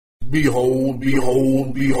Behold,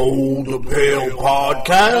 behold, behold, the Pale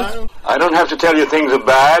Podcast. I don't have to tell you things are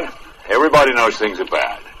bad. Everybody knows things are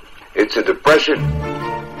bad. It's a depression.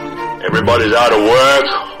 Everybody's out of work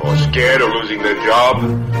or scared of losing their job.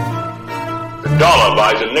 The dollar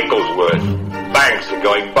buys a nickel's worth. Banks are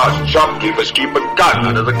going bust. Shopkeepers keep a gun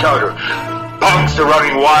under the counter. Punks are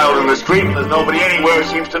running wild in the street, and there's nobody anywhere who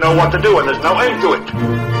seems to know what to do, and there's no end to it.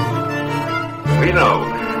 We know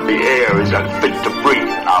the air is unfit to breathe,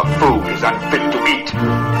 and our food is unfit to eat.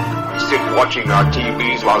 We sit watching our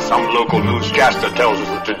TVs while some local newscaster tells us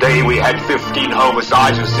that today we had 15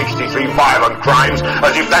 homicides and 63 violent crimes,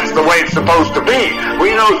 as if that's the way it's supposed to be.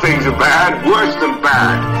 We know things are bad, worse than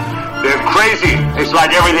bad. They're crazy. It's like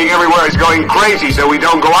everything everywhere is going crazy, so we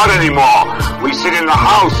don't go out anymore. We sit in the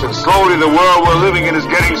house, and slowly the world we're living in is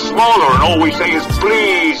getting smaller, and all we say is,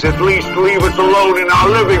 please, at least leave us alone in our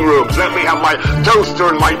living rooms. Let me have my toaster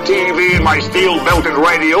and my TV and my steel-belted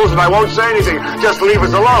radios, and I won't say anything. Just leave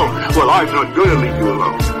us alone. Well, I'm not going to leave you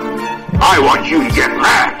alone. I want you to get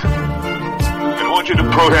mad. I don't want you to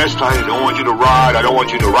protest. I don't want you to riot. I don't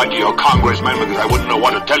want you to write to your congressman because I wouldn't know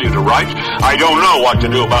what to tell you to write. I don't know what to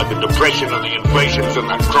do about the depression and the inflations and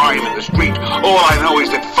the crime in the street. All I know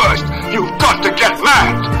is that first, you've got to get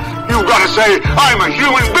mad. You've got to say, I'm a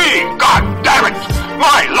human being. God damn it.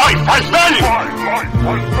 My life has value.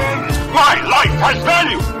 My life has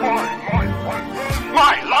value.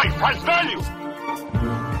 My life has value.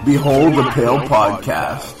 Behold the Pale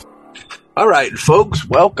Podcast. All right, folks,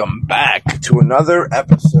 welcome back to another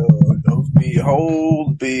episode of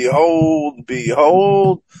Behold, Behold,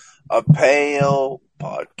 Behold, a Pale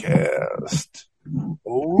Podcast.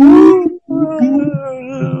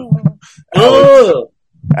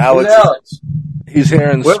 Alex, he's here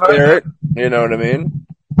in spirit, you know what I mean?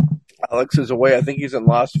 Alex is away. I think he's in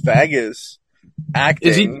Las Vegas acting.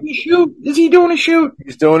 Is he doing a shoot? Is he doing a shoot?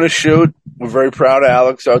 He's doing a shoot. We're very proud of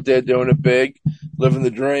Alex out there doing it big, living the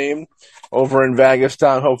dream. Over in Vegas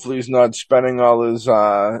town, hopefully he's not spending all his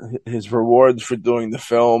rewards for doing the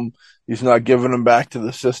film. He's not giving them back to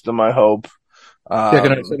the system, I hope.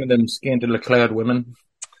 Checking out some of them scantily clad women.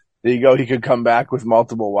 There you go. He could come back with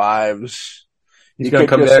multiple wives. He's going to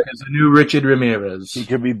come back as a new Richard Ramirez. He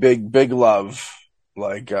could be big love,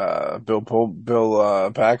 like Bill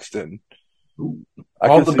Paxton. I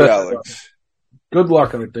all can the see best. Alex. Good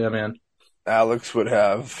luck out there, man. Alex would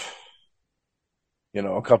have,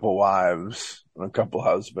 a couple wives and a couple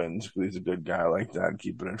husbands. He's a good guy like that,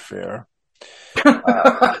 keeping it fair.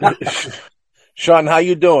 Sean, how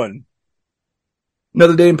you doing?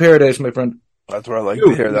 Another day in paradise, my friend. That's what I like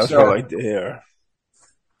to hear. That's what I like to hear.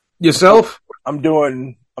 Yourself? I'm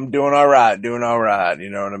doing all right. Doing all right. You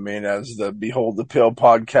know what I mean? As the Behold the Pale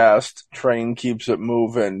podcast train keeps it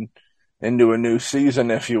moving into a new season,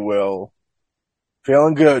 if you will.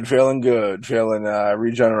 Feeling good, feeling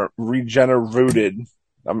regenerated.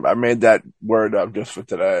 I made that word up just for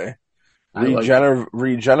today.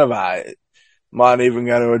 Regenerate. I'm not even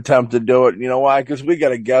going to attempt to do it. You know why? Because we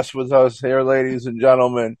got a guest with us here, ladies and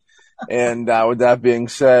gentlemen. And with that being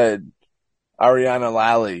said, Ariana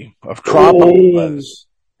Lally of Traumah.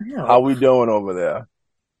 How we doing over there?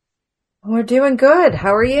 We're doing good.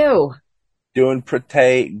 How are you? Doing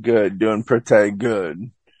pretty good.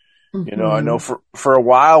 Mm-hmm. I know for a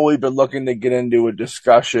while we've been looking to get into a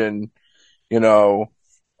discussion, on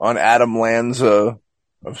Adam Lanza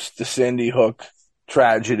of the Sandy Hook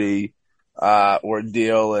tragedy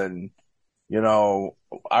ordeal, and Ariana,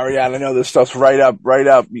 I know this stuff's right up.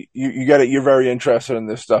 You get it. You're very interested in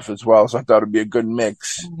this stuff as well, so I thought it'd be a good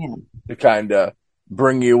mix to kind of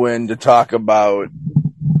bring you in to talk about,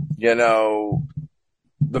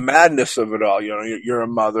 the madness of it all. You're a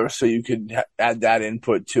mother, so you could add that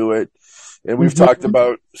input to it. And we've talked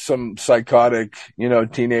about some psychotic,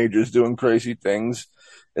 teenagers doing crazy things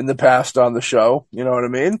in the past on the show. You know what I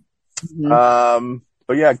mean? Mm-hmm.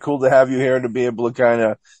 But yeah, cool to have you here to be able to kind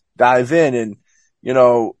of dive in. And,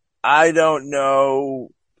 I don't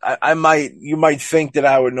know. You might think that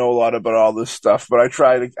I would know a lot about all this stuff, but I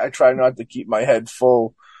try not to keep my head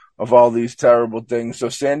full of all these terrible things. So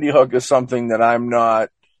Sandy Hook is something that I'm not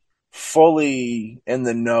fully in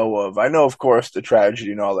the know of. I know, of course, the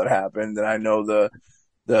tragedy and all that happened, and I know the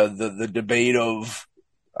debate of,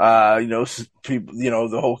 people,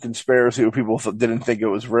 the whole conspiracy where people didn't think it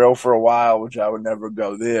was real for a while, which I would never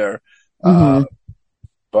go there. Mm-hmm.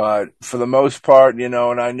 But for the most part, and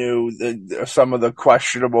I knew some of the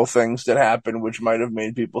questionable things that happened, which might have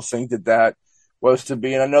made people think that was to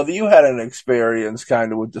be. And I know that you had an experience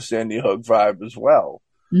kind of with the Sandy Hook vibe as well.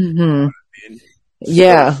 Mm-hmm.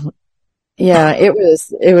 Yeah. Yeah, it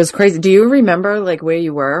was crazy. Do you remember like where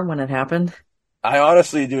you were when it happened? I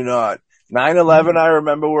honestly do not. 9/11, I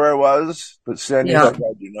remember where I was, but Sandy Hook,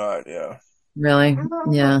 I do not. Yeah. Really?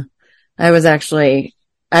 Yeah. I was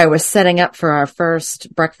setting up for our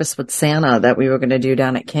first breakfast with Santa that we were going to do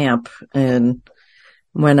down at camp. And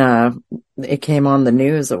when, it came on the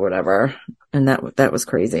news or whatever, and that was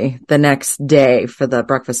crazy. The next day for the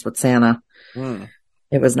breakfast with Santa,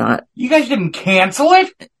 it was not. You guys didn't cancel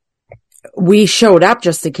it? We showed up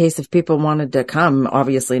just in case if people wanted to come.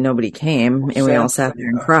 Obviously nobody came, and we all sat there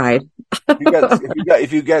and cried.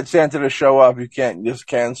 If you get Santa to show up, you can't just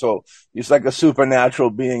cancel. He's like a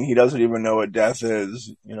supernatural being. He doesn't even know what death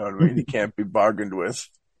is. You know what I mean? He can't be bargained with.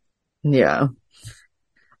 Yeah.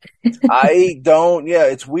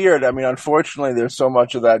 It's weird. I mean, unfortunately, there's so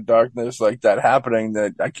much of that darkness like that happening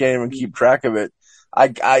that I can't even keep track of it.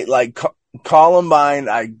 I like Columbine.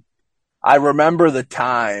 I remember the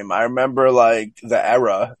time. I remember like the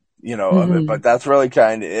era, of it, but that's really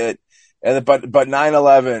kind of it. And but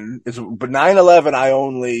 9/11 I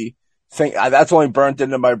only think that's only burnt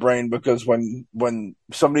into my brain because when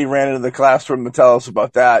somebody ran into the classroom to tell us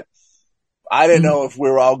about that, I didn't know if we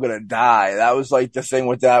were all going to die. That was like the thing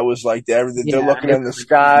with that was like they're looking in the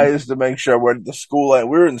skies to make sure we're at the school. We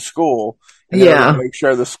were in school. And to make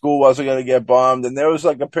sure the school wasn't going to get bombed. And there was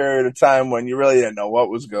like a period of time when you really didn't know what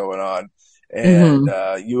was going on. And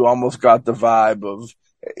you almost got the vibe of,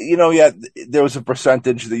 there was a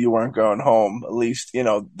percentage that you weren't going home. At least,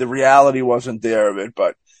 the reality wasn't there of it.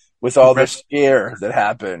 But with all the scare that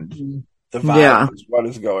happened, the vibe was what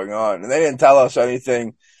is going on. And they didn't tell us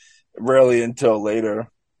anything really until later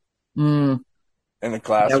in the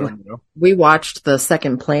classroom. We watched the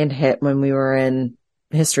second plane hit when we were in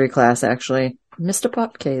history class, actually. Mr.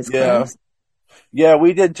 Popke's class. Yeah,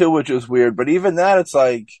 we did too, which was weird. But even that, it's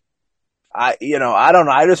like, I don't know.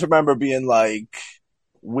 I just remember being like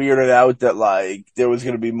weirded out that like there was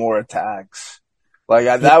going to be more attacks. Like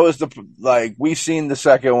that was we seen the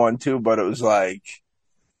second one too, but it was like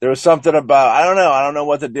there was something about I don't know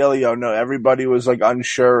what the dealio. No, everybody was like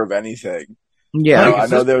unsure of anything. Yeah, I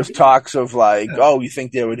know there was talks of like, you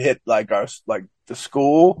think they would hit like the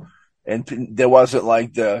school, and there wasn't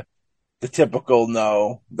like the typical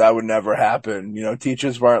no, that would never happen.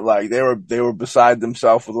 Teachers weren't like they were beside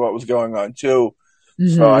themselves with what was going on too.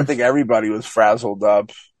 So I think everybody was frazzled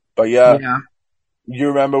up. But yeah. You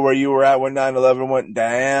remember where you were at when 9/11 went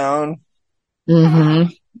down?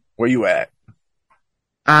 Where you at?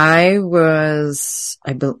 I was,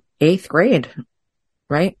 eighth grade,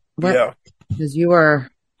 right? Yeah. Because you were.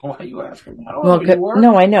 Why are you asking me? I don't know where you were.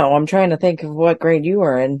 No, I know. I'm trying to think of what grade you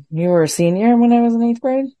were in. You were a senior when I was in eighth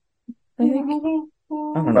grade, I think. I don't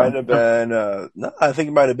know. Might have been, no, I think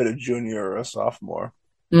it might have been a junior or a sophomore.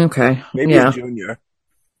 Okay. Maybe a junior.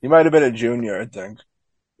 You might have been a junior, I think.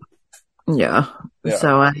 Yeah.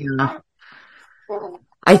 So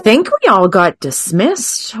I think we all got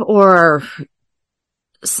dismissed or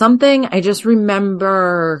something. I just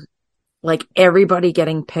remember like everybody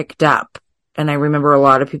getting picked up, and I remember a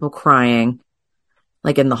lot of people crying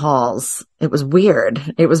like in the halls. It was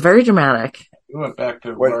weird. It was very dramatic. We went back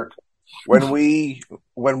to work. When we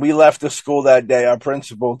left the school that day, our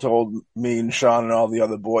principal told me and Sean and all the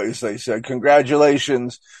other boys, they said,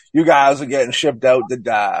 "Congratulations, you guys are getting shipped out to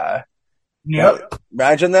die." Yep.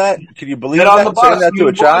 Imagine that. Can you believe Get that? on the bus. Saying that to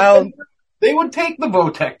a child? They would take the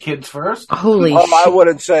Votech kids first. Holy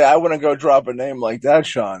shit. I wouldn't go drop a name like that,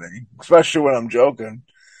 Shawnee. Especially when I'm joking.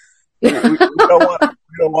 We don't want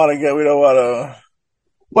to.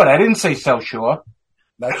 What? I didn't say South Shore.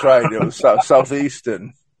 That's right. It was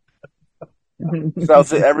Southeastern.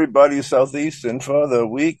 Everybody's Southeastern for the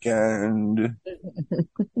weekend.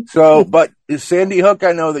 So, but Sandy Hook,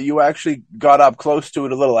 I know that you actually got up close to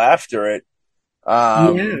it a little after it.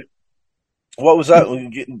 What was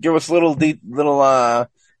that? Give us a little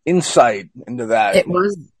insight into that.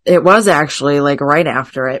 It was actually like right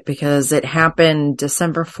after it because it happened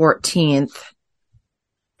December 14th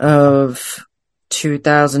of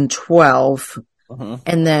 2012.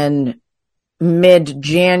 And then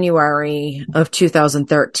mid-January of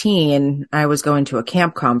 2013, I was going to a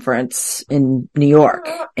camp conference in New York,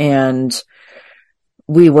 and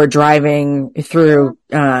we were driving through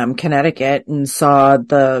Connecticut and saw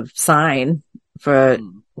the sign for,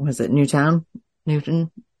 was it Newton,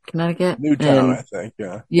 Connecticut? Newtown, I think,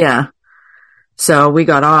 yeah. Yeah. So we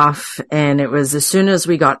got off, and it was as soon as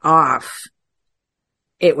we got off,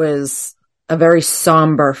 it was a very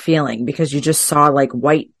somber feeling because you just saw like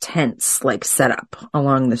white tents like set up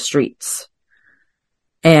along the streets.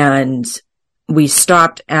 And we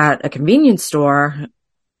stopped at a convenience store.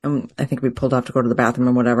 I think we pulled off to go to the bathroom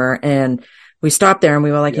or whatever. And we stopped there and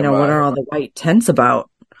we were like, what are all the white tents about?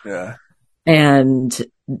 Yeah. and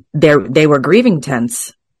they were grieving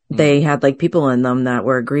tents. They had like people in them that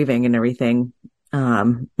were grieving and everything,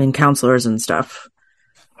 and counselors and stuff.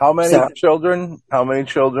 How many children? How many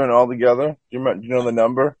children altogether? Do you know the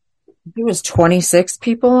number? It was 26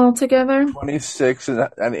 people altogether. 26,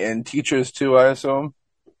 and teachers too, I assume.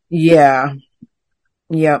 Yeah.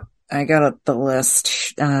 Yep. I got up the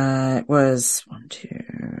list. It was 1, 2.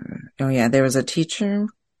 Oh yeah, there was a teacher,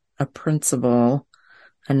 a principal,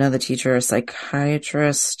 another teacher, a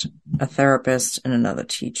psychiatrist, a therapist, and another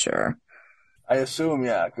teacher. I assume,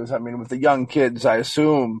 yeah, because I mean, with the young kids, I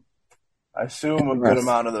assume a good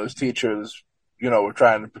amount of those teachers, were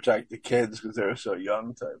trying to protect the kids because they were so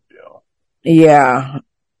young, type deal. Yeah.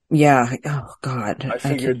 Oh God. I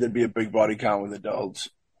figured there'd be a big body count with adults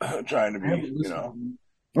trying to be,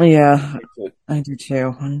 Yeah, I do too.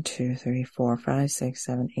 1, 2, 3, 4, 5, 6,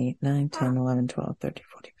 7, 8, 9, 10, 11, 12, 13,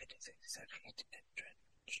 14, 15, 16, 17, 18, 19,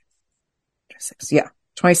 20, 26. Yeah,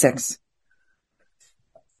 26.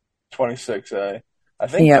 26, I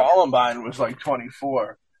think Columbine was like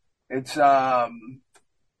 24. It's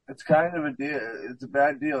kind of a deal. It's a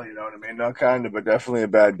bad deal, you know what I mean? Not kind of, but definitely a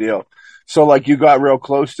bad deal. So, like, you got real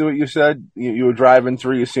close to it. You said you were driving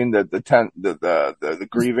through. You seen the tent, the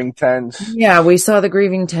grieving tents. Yeah, we saw the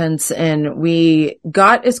grieving tents, and we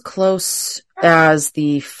got as close as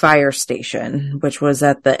the fire station, which was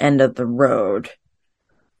at the end of the road.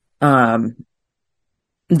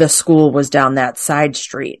 The school was down that side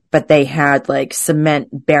street, but they had like cement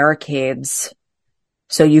barricades,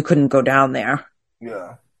 so you couldn't go down there.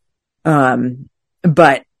 Yeah.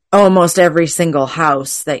 But almost every single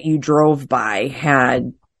house that you drove by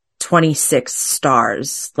had 26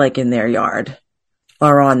 stars, like in their yard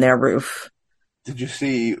or on their roof. Did you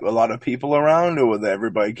see a lot of people around, or was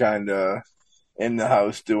everybody kind of in the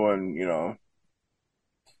house doing,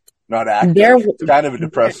 not active? It's kind of a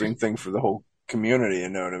depressing thing for the whole community, you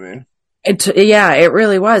know what I mean? It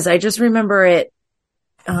really was. I just remember it.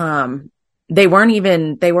 They weren't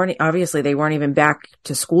even back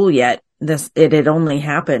to school yet. It had only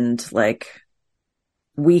happened like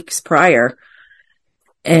weeks prior.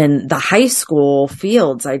 And the high school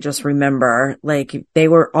fields, I just remember, like, they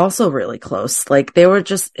were also really close. Like, it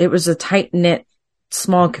was a tight-knit,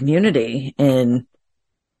 small community, and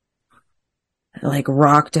like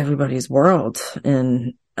rocked everybody's world.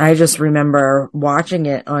 And I just remember watching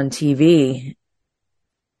it on TV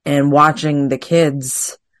and watching the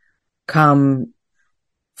kids come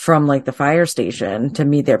from like the fire station to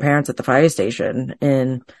meet their parents at the fire station,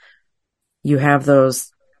 and you have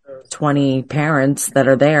those 20 parents that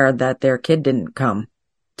are there that their kid didn't come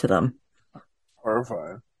to them.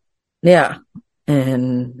 Horrifying. Yeah.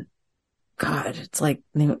 And God, it's like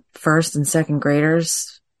first and second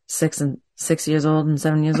graders, 6 years old and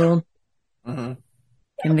 7 years old. Mm-hmm.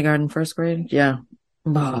 Kindergarten, first grade. Yeah.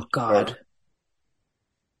 Oh God.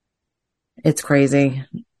 It's crazy.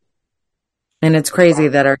 And it's crazy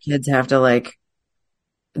that our kids have to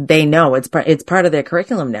they know it's part of their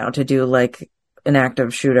curriculum now to do like an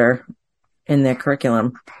active shooter in their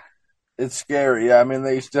curriculum. It's scary. Yeah. I mean,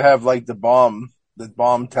 they used to have like the bomb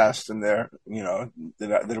test in there,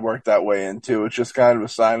 that worked that way in too. It's just kind of a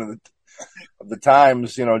sign of the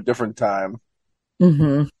times, different time.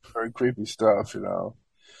 Mm-hmm. Very creepy stuff,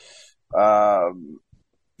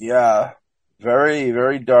 yeah. Very,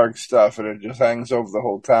 very dark stuff, and it just hangs over the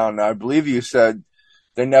whole town. Now, I believe you said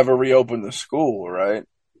they never reopened the school, right?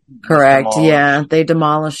 Correct. Yeah, they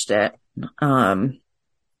demolished it.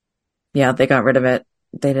 Yeah, they got rid of it.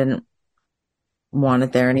 They didn't want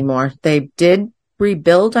it there anymore. They did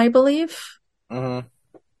rebuild, I believe. Mm-hmm.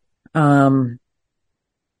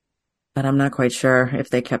 But I'm not quite sure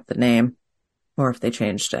if they kept the name or if they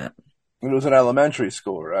changed it. It was an elementary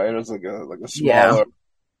school, right? It was like a smaller.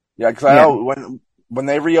 Yeah, because I know when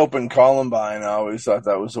they reopened Columbine, I always thought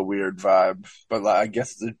that was a weird vibe. But I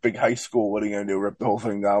guess it's a big high school. What are you going to do? Rip the whole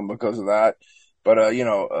thing down because of that? But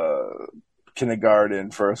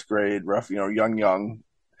kindergarten, first grade, rough, young.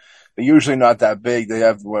 They're usually not that big. They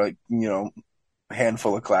have a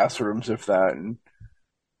handful of classrooms, if that, and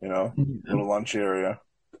little lunch area.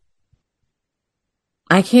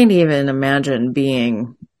 I can't even imagine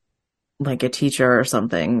being like a teacher or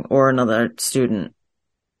something, or another student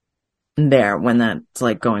there when that's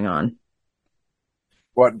like going on.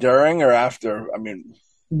 What, during or after? I mean,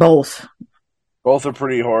 both are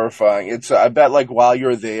pretty horrifying. I bet like while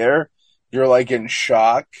you're there, you're like in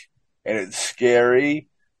shock and it's scary,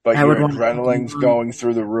 but your adrenaline's going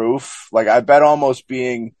through the roof. Like I almost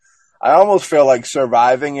feel like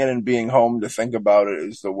surviving it and being home to think about it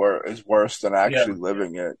is worse than actually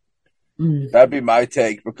living it. That'd be my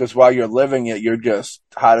take, because while you're living it, you're just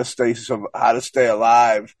how to stay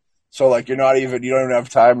alive. So like you don't even have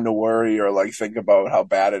time to worry or like think about how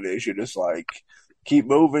bad it is. You're just like keep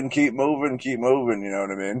moving, keep moving, keep moving. You know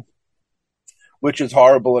what I mean? Which is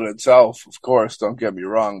horrible in itself, of course. Don't get me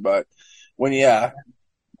wrong, but and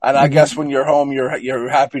I guess when you're home, you're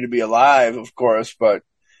happy to be alive, of course. But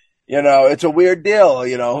it's a weird deal.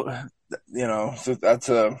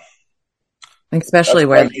 So especially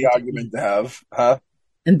where the argument to have, huh?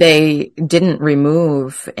 They didn't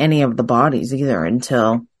remove any of the bodies either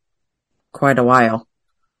until quite a while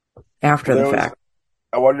after the fact.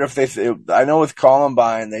 I wonder if I know with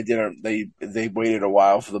Columbine they didn't. They waited a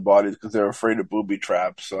while for the bodies because they were afraid of booby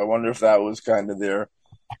traps. So I wonder if that was kind of their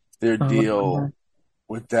deal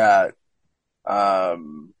with that. I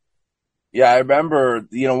remember.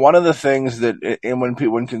 One of the things that, and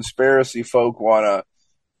when conspiracy folk want to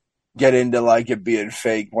get into like it being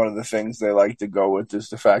fake, one of the things they like to go with is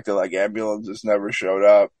the fact that like ambulances never showed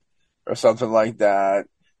up or something like that.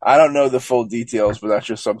 I don't know the full details, but that's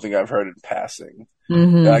just something I've heard in passing.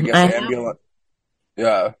 Mm-hmm. I guess ambulance.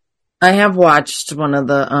 Yeah, I have watched one of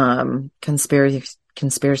the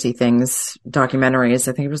conspiracy things documentaries.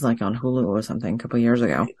 I think it was like on Hulu or something a couple years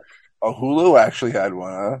ago. Oh, Hulu actually had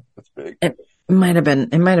one. Huh? That's big. It might have been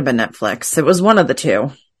Netflix. It was one of the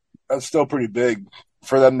two. That's still pretty big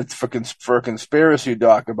for them for a conspiracy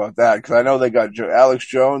doc about that, because I know they got Alex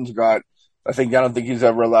Jones got. I don't think he's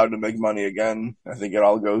ever allowed to make money again. I think it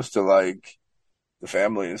all goes to like the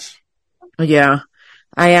families. Yeah.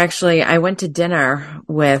 I went to dinner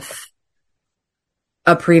with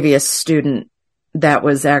a previous student that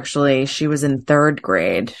was she was in third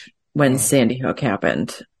grade when Sandy Hook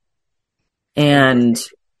happened. And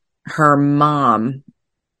her and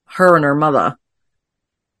her mother,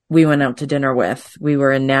 we went out to dinner with. We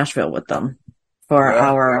were in Nashville with them for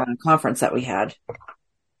our conference that we had.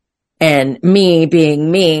 And me being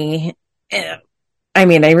me, I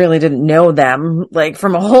mean, I really didn't know them like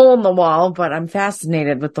from a hole in the wall, but I'm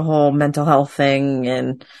fascinated with the whole mental health thing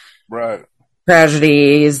and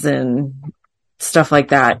tragedies and stuff like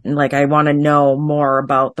that. And like, I want to know more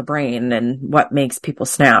about the brain and what makes people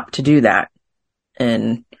snap to do that.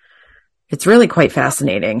 And it's really quite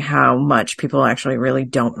fascinating how much people actually really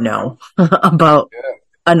don't know about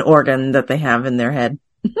an organ that they have in their head.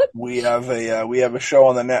 We have a show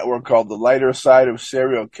on the network called The Lighter Side of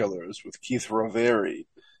Serial Killers with Keith Roveri,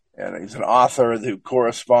 and he's an author who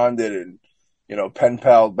corresponded and pen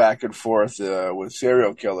palled back and forth with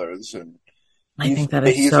serial killers. And I think that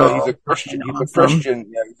is he's a Christian. Awesome.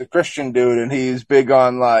 He's a Christian dude, and he's big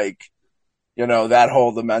on like that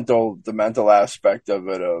whole the mental aspect of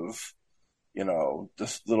it, of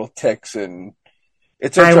just little ticks, and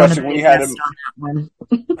it's interesting. We had him.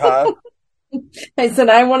 Huh? I said,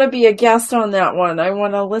 I want to be a guest on that one. I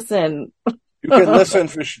want to listen. You can listen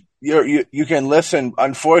you can listen.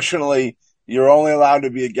 Unfortunately, you're only allowed to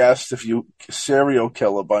be a guest if you serial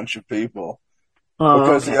kill a bunch of people.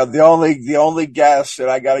 Because the only guest, and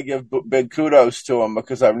I got to give big kudos to him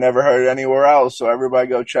because I've never heard it anywhere else. So everybody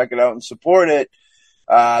go check it out and support it.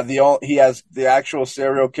 He has the actual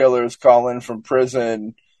serial killers call in from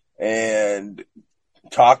prison and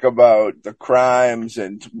talk about the crimes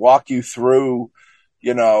and walk you through,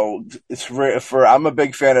 I'm a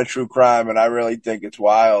big fan of true crime, and I really think it's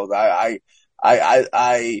wild.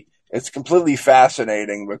 It's completely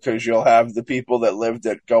fascinating because you'll have the people that lived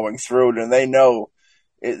it going through it, and they know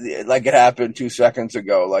it like it happened 2 seconds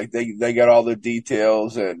ago. Like they got all the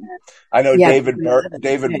details, and I know David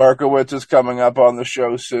Berkowitz is coming up on the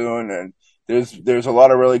show soon, and there's a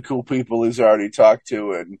lot of really cool people he's already talked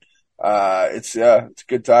to, and it's a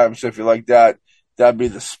good time. So if you like that, that'd be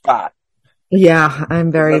the spot. Yeah,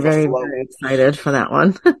 I'm very, very, very excited for that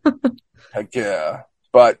one. Heck yeah.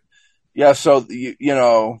 But yeah, so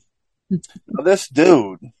this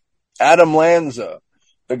dude, Adam Lanza,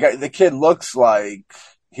 the kid looks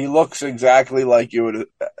exactly like you would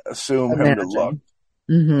assume him to look.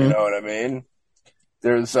 Mm-hmm. You know what I mean?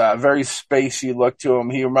 There's a very spacey look to him.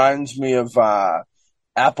 He reminds me of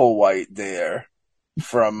Applewhite there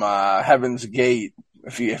from Heaven's Gate.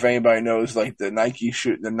 If anybody knows, like the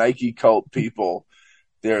Nike cult people,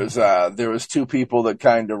 there was two people that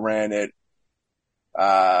kind of ran it,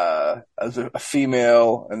 as a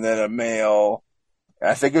female and then a male.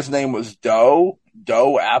 I think his name was Doe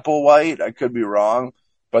Applewhite. I could be wrong,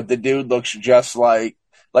 but the dude looks just like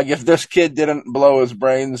if this kid didn't blow his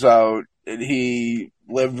brains out and he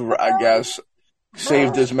lived, I guess,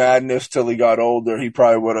 saved his madness till he got older, he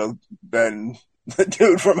probably would have been the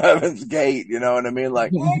dude from Heaven's Gate. You know what I mean?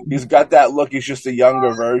 Like, he's got that look. He's just a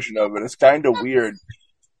younger version of it. It's kind of weird.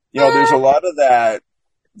 there's a lot of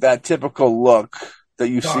that typical look that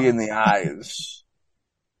you see in the eyes.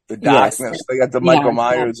 The darkness. Yes. They got the Michael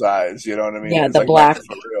Myers eyes, you know what I mean? Yeah, it's the like black.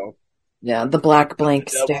 for real. Yeah, the black blank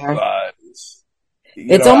The devil's stare. eyes.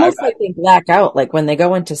 It's almost like they black out, like when they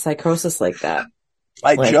go into psychosis like that.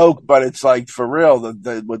 I joke, but it's like for real, with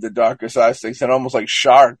the darkest eyes things, and almost like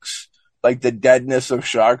sharks, like the deadness of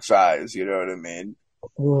sharks' eyes. You know what I mean?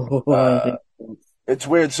 It's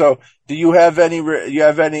weird. So, do you have any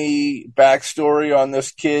backstory on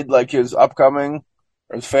this kid, like his upcoming,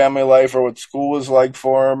 or his family life, or what school was like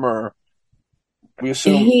for him, or we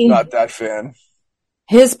assume not that fan?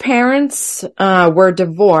 His parents were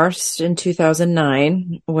divorced in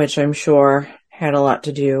 2009, which I'm sure had a lot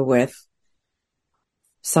to do with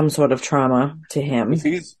some sort of trauma to him.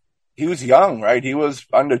 He was young, right? He was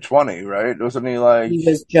under 20, right? Wasn't he like... He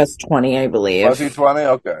was just 20, I believe. Was he 20?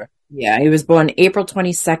 Okay. Yeah, he was born April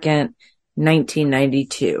 22nd,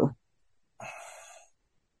 1992.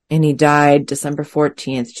 And he died December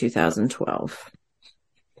 14th, 2012.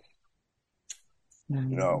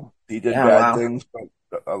 He did bad things, but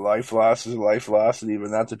a life loss is a life loss, and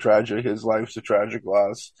even that's his life's a tragic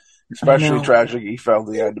loss. Especially tragic, he felt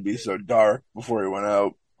he had to be so dark before he went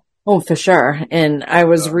out. Oh, for sure. And I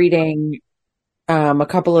was reading a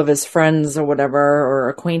couple of his friends or whatever, or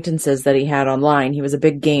acquaintances that he had online. He was a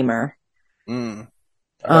big gamer. Yeah.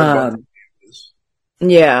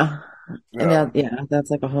 And that's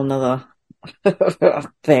like a whole nother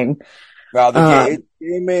thing. Now,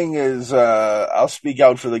 gaming is, I'll speak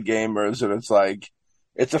out for the gamers, and it's like,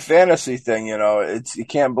 it's a fantasy thing, you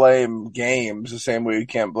can't blame games the same way you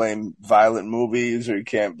can't blame violent movies, or you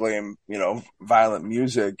can't blame, violent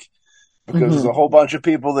music, because there's a whole bunch of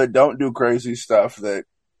people that don't do crazy stuff that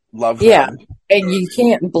love them. Yeah, and you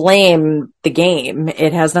can't blame the game.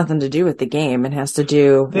 It has nothing to do with the game. It has to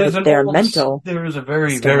do with their mental. There's a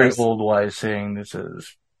very, very old wise saying that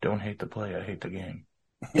says, "Don't hate the player, hate the game."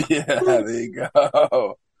 Yeah, there you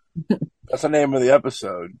go. That's the name of the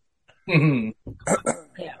episode. Yeah.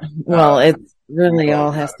 Well, it really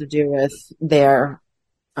all has to do with their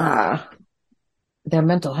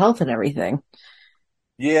mental health and everything.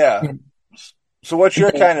 Yeah. So what's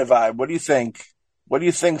your kind of vibe? What do you think? What do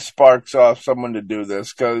you think sparks off someone to do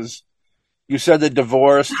this? Because you said the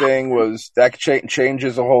divorce thing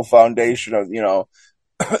changes the whole foundation of,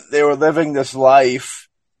 they were living this life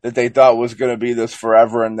that they thought was going to be this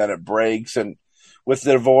forever, and then it breaks. And with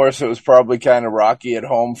the divorce, it was probably kind of rocky at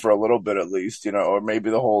home for a little bit, at least, or maybe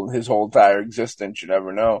his whole entire existence. You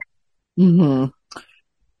never know.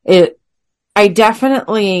 I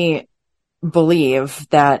definitely believe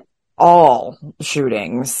that all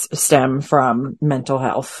shootings stem from mental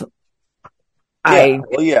health. I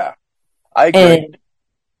agree.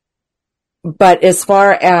 But as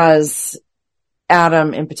far as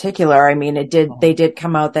Adam in particular, I mean, they did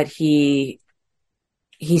come out that he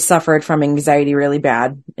suffered from anxiety really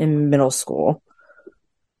bad in middle school.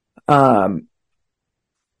 Like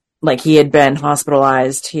he had been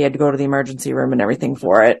hospitalized. He had to go to the emergency room and everything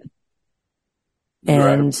for it.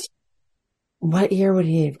 And what year would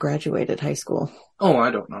he have graduated high school? Oh,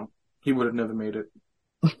 I don't know. He would have never made it.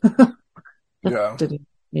 Yeah. Did he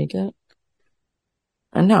make it?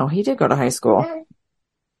 No, he did go to high school.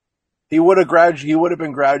 He would have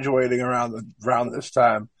been graduating around this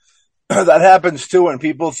time. That happens too when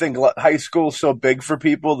people think high school's so big for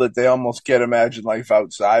people that they almost can't imagine life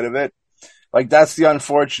outside of it. Like, that's the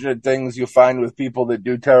unfortunate things you find with people that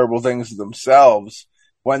do terrible things to themselves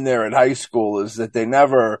when they're in high school, is that they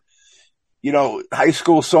never, high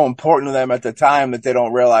school's so important to them at the time that they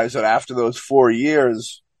don't realize that after those 4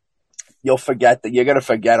 years, you're going to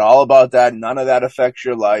forget all about that. None of that affects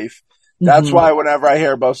your life. That's why whenever I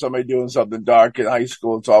hear about somebody doing something dark in high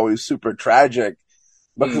school, it's always super tragic.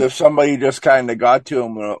 Because if somebody just kind of got to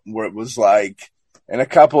them where it was like, in a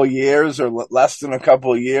couple of years or less than a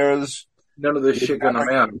couple of years, none of this shit gonna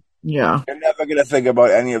matter. Yeah. You're never going to think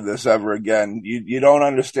about any of this ever again. You don't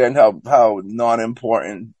understand how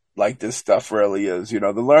non-important like this stuff really is.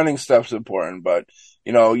 The learning stuff's important, but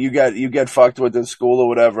you get fucked with in school or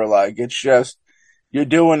whatever. Like, it's just, you're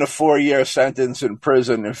doing a 4-year sentence in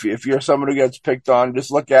prison. If you're someone who gets picked on,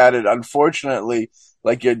 just look at it, unfortunately,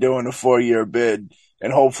 like you're doing a 4-year bid,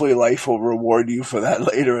 and hopefully life will reward you for that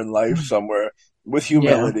later in life somewhere with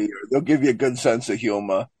humility, or they'll give you a good sense of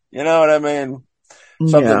humor. You know what I mean?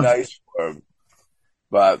 Something nice for them.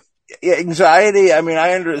 But anxiety, I mean,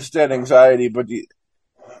 I understand anxiety, but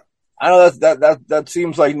I know that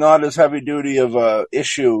seems like not as heavy duty of a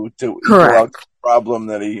issue to the problem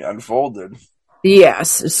that he unfolded.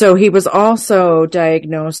 Yes. So he was also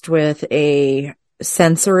diagnosed with a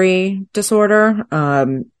sensory disorder.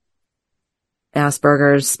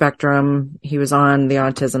 Asperger's spectrum. He was on the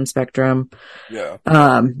autism spectrum. Yeah.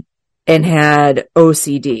 And had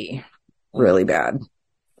OCD really bad.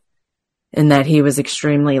 And that he was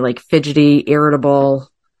extremely like fidgety, irritable.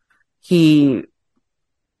 He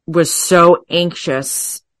was so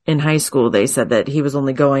anxious in high school. They said that he was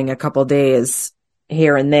only going a couple days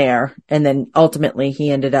here and there. And then ultimately he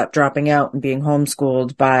ended up dropping out and being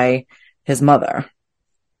homeschooled by his mother,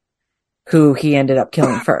 who he ended up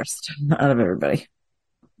killing first out of everybody.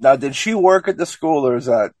 Now, did she work at the school, or is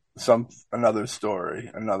that another story,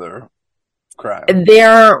 another crime?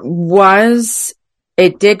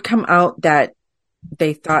 It did come out that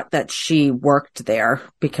they thought that she worked there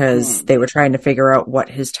because they were trying to figure out what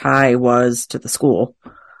his tie was to the school.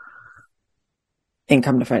 And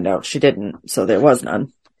come to find out, she didn't, so there was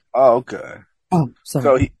none. Oh, okay. Oh, sorry.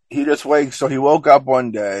 So he just wakes. So he woke up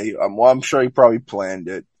one day. Well, I'm sure he probably planned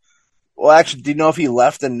it. Well, actually, do you know if he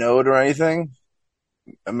left a note or anything,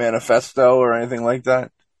 a manifesto or anything like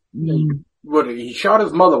that? He shot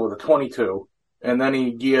his mother with a .22, and then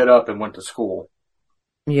he geared up and went to school.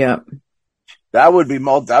 Yeah. That would be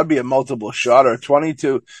a multiple shot or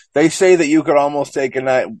 22. They say that you could almost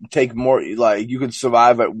take more, like you could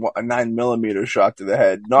survive at a 9mm shot to the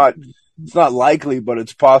head. It's not likely, but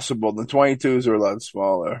it's possible. The 22s are a lot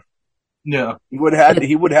smaller. Yeah. He would have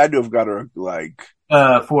to have got her like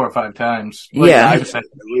 4 or 5 times. Yeah. At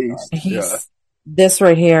least. Yeah. This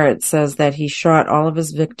right here, it says that he shot all of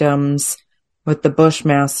his victims with the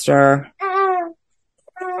Bushmaster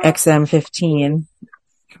XM15.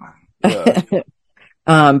 Yeah.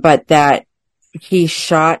 But that he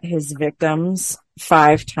shot his victims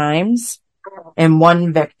 5 times, and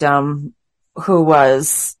one victim, who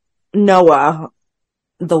was Noah,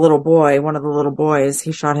 the little boy, one of the little boys,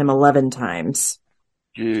 he shot him 11 times.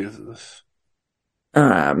 Jesus.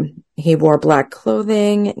 He wore black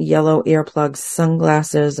clothing, yellow earplugs,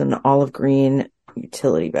 sunglasses, and olive green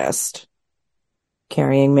utility vest,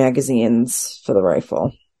 carrying magazines for the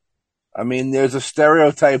rifle. I mean, there's a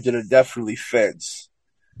stereotype that it definitely fits.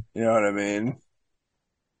 You know what I mean?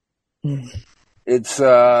 It's,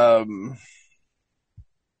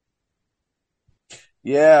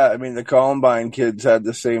 yeah, I mean, the Columbine kids had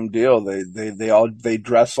the same deal. They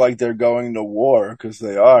dress like they're going to war because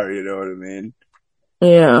they are, you know what I mean?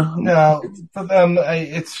 Yeah. No, for them,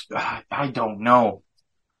 I don't know.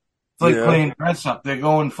 It's like playing dress up. They're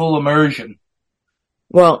going full immersion.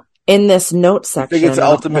 Well, in this note section, You think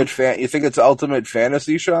it's ultimate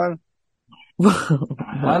fantasy, Sean?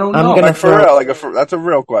 I don't know. That's a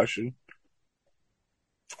real question.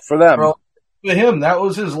 For them. For him, that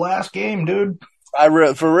was his last game, dude. I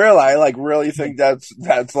really think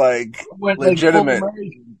that's like legitimate.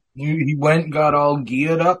 He went and got all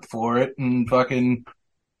geared up for it and fucking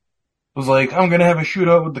was like, I'm gonna have a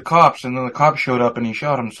shootout with the cops, and then the cops showed up and he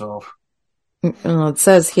shot himself. It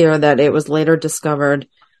says here that it was later discovered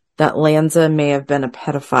that Lanza may have been a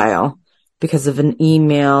pedophile because of an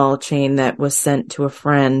email chain that was sent to a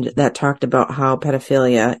friend that talked about how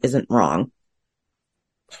pedophilia isn't wrong.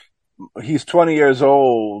 He's 20 years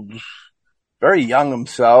old, very young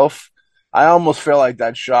himself. I almost feel like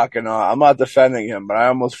that's shocking. I'm not defending him, but I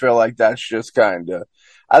almost feel like that's just I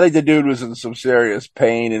think the dude was in some serious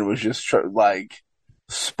pain and was just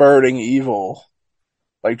spurting evil,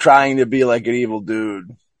 like trying to be like an evil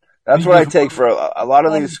dude. That's what I take for a lot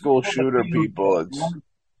of these school shooter people.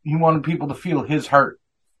 He wanted people to feel his hurt.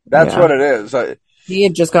 That's what it is. He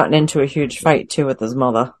had just gotten into a huge fight too with his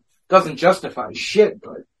mother. Doesn't justify shit,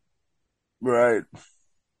 but right.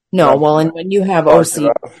 No, well, and when you have OCD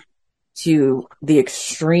to the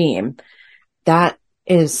extreme,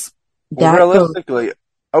 realistically,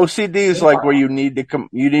 OCD is like where you need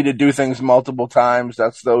to do things multiple times.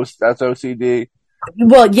 That's OCD.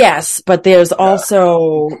 Well, yes, but there's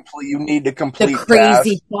also you need to complete the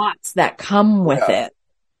crazy thoughts that come with it,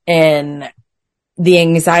 and the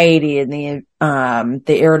anxiety and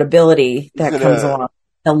the irritability that comes along.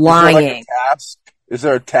 The lying. Is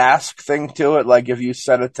there a task thing to it? Like if you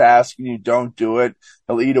set a task and you don't do it,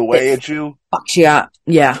 he'll eat away at you? Fucks you up.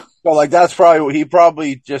 Yeah. So like that's probably what he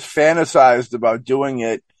probably just fantasized about doing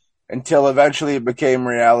it until eventually it became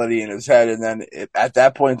reality in his head. And then at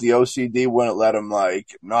that point, the OCD wouldn't let him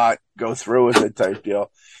not go through with it type deal.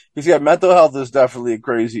 Because mental health is definitely a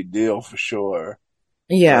crazy deal for sure.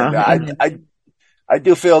 Yeah. I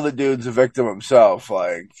do feel the dude's a victim himself.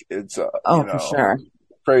 Like it's for sure.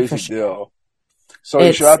 Crazy deal. So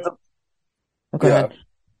he shot the. Go ahead.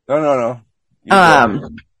 No.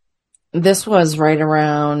 This was right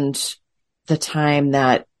around the time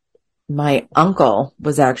that my uncle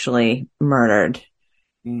was actually murdered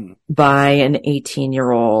by an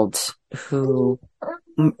 18-year-old who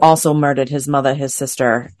also murdered his mother, his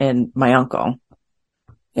sister, and my uncle.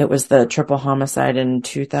 It was the triple homicide in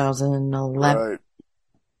 2011. Right.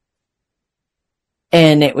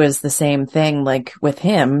 And it was the same thing, like with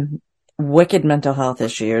him, wicked mental health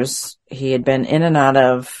issues. He had been in and out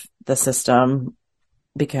of the system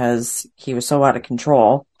because he was so out of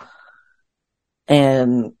control.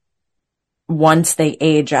 And once they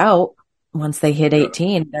age out, once they hit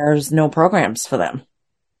 18, there's no programs for them.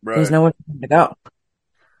 Right. There's nowhere for them to go.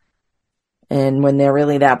 And when they're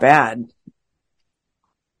really that bad,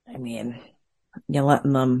 I mean, you're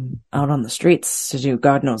letting them out on the streets to do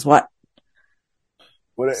God knows what.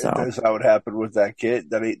 Is that what happened with that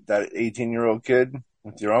kid, that 18-year-old kid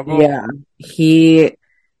with your uncle? Yeah.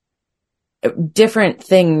 Different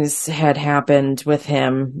things had happened with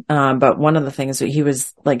him, but one of the things, he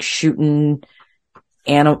was like shooting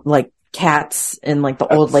like cats and like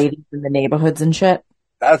the old ladies in the neighborhoods and shit.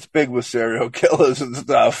 That's big with serial killers and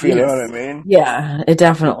stuff, you know what I mean? Yeah, it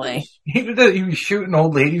definitely. He was shooting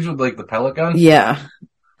old ladies with like the pellet gun? Yeah.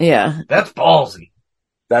 Yeah. That's ballsy.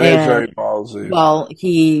 That is very ballsy. Well,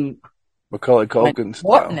 he Macaulay Culkin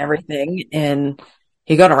style and everything, and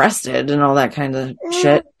he got arrested and all that kind of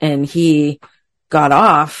shit, and he got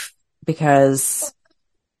off because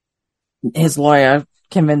his lawyer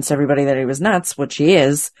convinced everybody that he was nuts, which he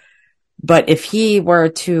is. But if he were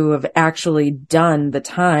to have actually done the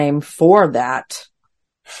time for that,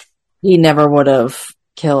 he never would have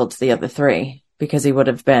killed the other three because he would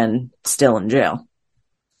have been still in jail.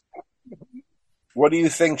 What do you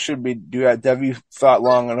think should be? Have you thought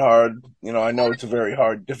long and hard? You know, I know it's a very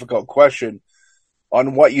hard, difficult question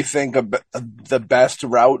on what you think the best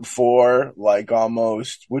route for, like,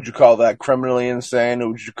 almost, would you call that criminally insane, or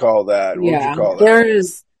would you call that? What would you call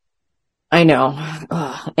that? I know.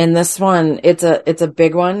 And this one, it's a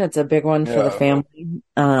big one. It's a big one for the family.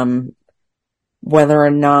 Whether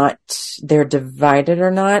or not they're divided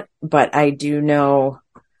or not, but I do know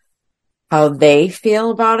how they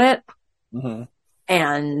feel about it. Mm-hmm.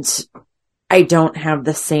 And I don't have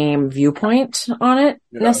the same viewpoint on it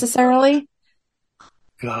necessarily.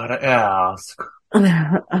 Gotta ask.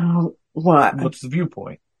 What? What's the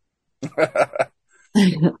viewpoint?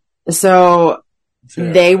 So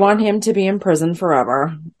they want him to be in prison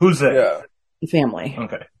forever. Who's that? Yeah. The family.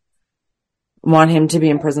 Okay. Want him to be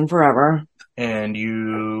in prison forever. And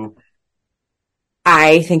you...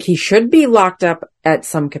 I think he should be locked up at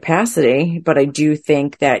some capacity, but I do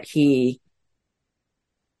think that see,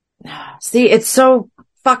 it's so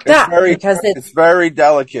fucked up because it's very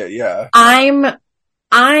delicate. Yeah. I'm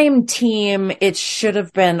team. It should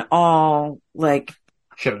have been all like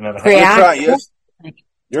should have never happened.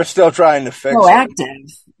 You're still trying to fix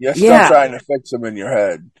proactive. You're still trying to fix them in your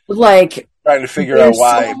head. Like trying to figure out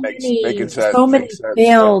why it makes sense. So many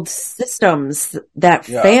failed systems that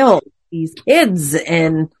failed these kids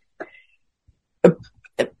and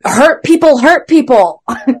hurt people. How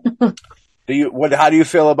do you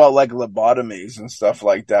feel about like lobotomies and stuff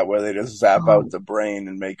like that, where they just zap out the brain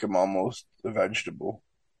and make them almost a vegetable?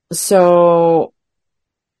 So,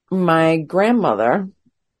 my grandmother,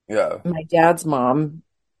 my dad's mom,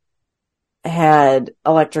 had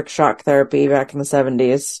electric shock therapy back in the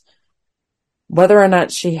 70s. Whether or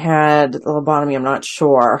not she had lobotomy, I'm not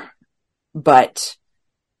sure, but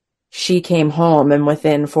she came home, and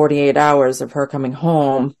within 48 hours of her coming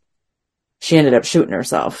home, she ended up shooting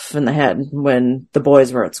herself in the head when the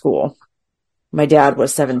boys were at school. My dad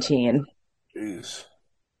was 17. Jeez.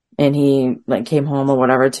 And he came home or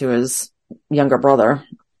whatever to his younger brother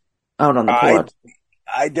out on the porch.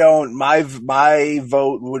 I don't, my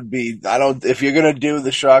vote would be, if you're going to do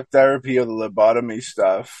the shock therapy or the lobotomy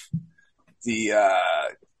stuff,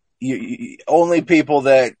 only people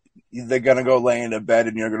that they're going to go lay in a bed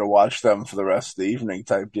and you're going to watch them for the rest of the evening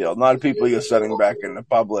type deal. Not people you're setting back in the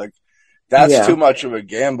public. That's too much of a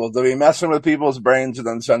gamble. To be messing with people's brains and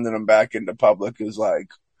then sending them back into public is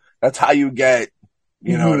that's how you get,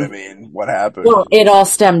 you know what I mean? What happened? Well, it all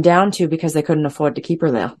stemmed down to because they couldn't afford to keep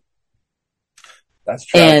her there. That's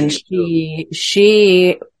true. And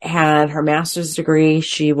she had her master's degree.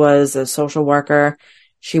 She was a social worker.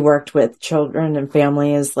 She worked with children and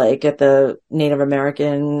families, at the Native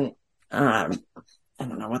American, I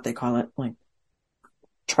don't know what they call it,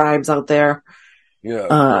 tribes out there.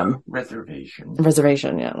 Yeah.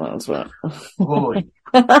 Reservation. Yeah, that's what.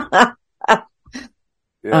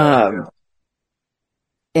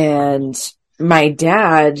 And my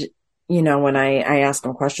dad, when I ask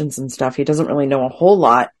him questions and stuff, he doesn't really know a whole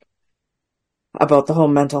lot about the whole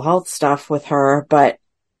mental health stuff with her, but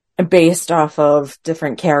based off of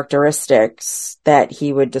different characteristics that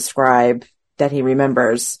he would describe that he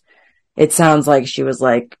remembers, it sounds like she was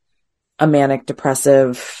like a manic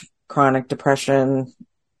depressive, chronic depression,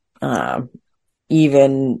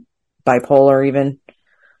 even bipolar even.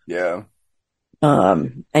 Yeah. I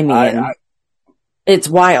mean, it's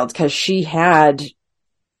wild because she had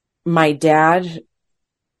my dad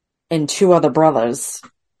and two other brothers,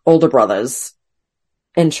 older brothers,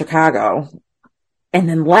 in Chicago, and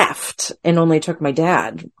then left and only took my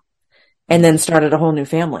dad, and then started a whole new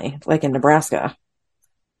family, like in Nebraska,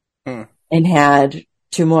 and had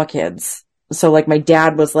two more kids. So like my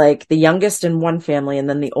dad was like the youngest in one family and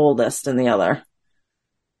then the oldest in the other.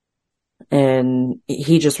 And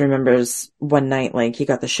he just remembers one night, like he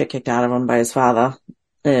got the shit kicked out of him by his father.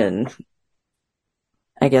 And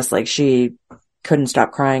I guess like she couldn't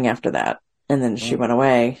stop crying after that. And then she went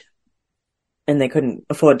away and they couldn't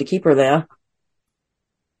afford to keep her there.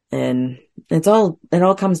 And it all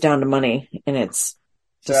comes down to money, and it's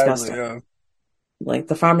disgusting. Sadly, yeah. Like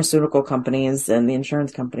the pharmaceutical companies and the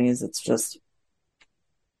insurance companies, it's just,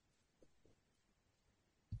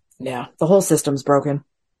 yeah, the whole system's broken.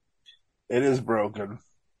 It is broken.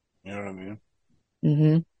 You know what I mean?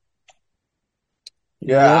 Mm-hmm.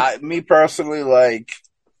 Yeah, Yep. me personally, like,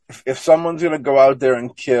 if someone's gonna go out there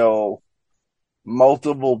and kill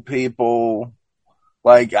multiple people,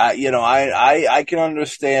 like, I can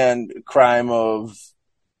understand crime of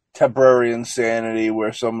temporary insanity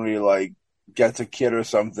where somebody, like, gets a kid or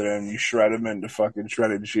something and you shred him into fucking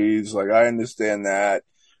shredded cheese. Like, I understand that.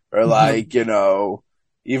 Or, like,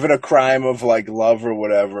 even a crime of, like, love or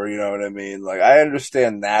whatever, you know what I mean? Like, I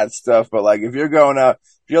understand that stuff, but, like, if you're going out,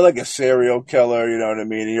 if you're, like, a serial killer, you know what I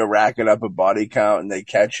mean, and you're racking up a body count and they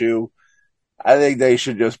catch you, I think they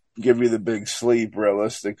should just give you the big sleep,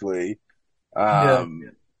 realistically. I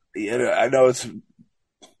know it's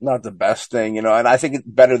not the best thing, and I think it's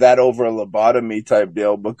better that over a lobotomy type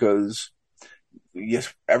deal because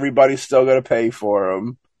yes, everybody's still going to pay for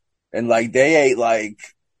them. And, like, they ain't, like,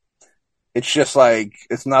 it's just like,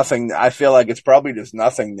 it's nothing. I feel like it's probably just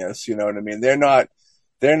nothingness. You know what I mean? They're not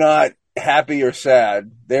happy or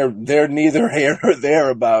sad. They're neither here or there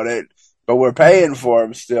about it, but we're paying for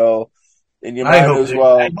them still. And you might as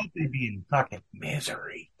well. I hope they be in fucking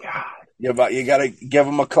misery. God. You got to give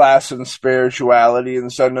them a class in spirituality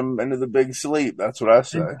and send them into the big sleep. That's what I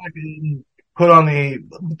say.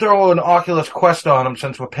 Throw an Oculus Quest on them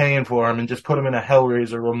since we're paying for them and just put them in a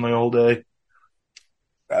Hellraiser room the whole day.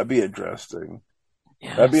 That'd be interesting.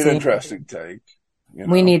 Yeah, That'd be an interesting take.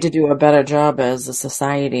 We need to do a better job as a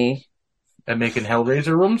society at making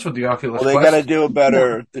Hellraiser rooms with the Oculus Quest. Well, they got to do a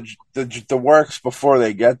better the works before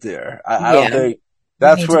they get there. I don't think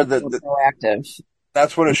that's where proactive.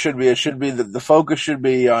 That's what it should be. It should be the focus should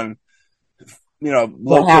be on what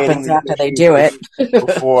locating happens after they do it.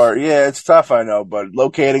 before. Yeah, it's tough, I know, but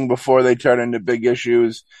locating before they turn into big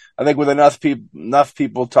issues. I think with enough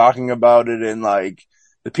people talking about it, and like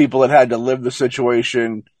the people that had to live the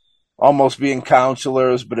situation, almost being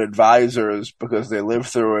counselors but advisors because they lived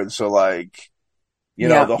through it. So like,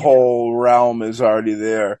 the whole realm is already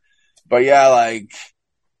there. But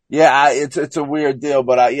it's a weird deal.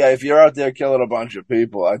 But if you're out there killing a bunch of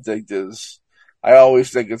people, I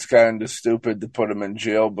always think it's kind of stupid to put them in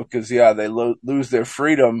jail because they lose their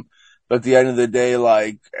freedom. But at the end of the day,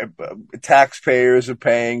 like, taxpayers are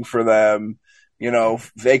paying for them.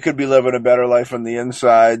 They could be living a better life on the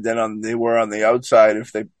inside than they were on the outside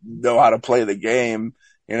if they know how to play the game.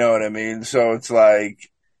 You know what I mean? So it's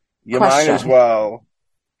like, might as well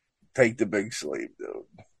take the big sleep, dude.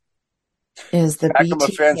 Is the Pack them a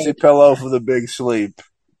fancy pillow for the big sleep.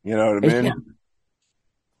 You know what I mean? Yeah.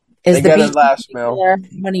 Is the BTK killer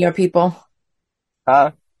one of your people?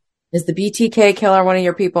 Huh? Is the BTK killer one of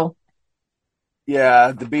your people?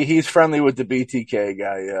 Yeah, he's friendly with the BTK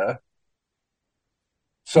guy, yeah.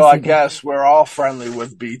 So I guess we're all friendly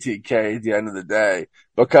with BTK at the end of the day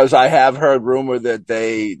because I have heard rumor that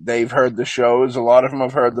they've heard the shows. A lot of them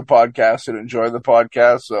have heard the podcast and enjoy the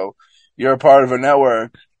podcast. So you're a part of a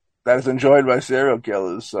network that is enjoyed by serial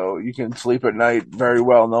killers. So you can sleep at night very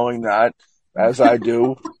well knowing that, as I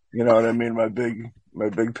do. You know what I mean? My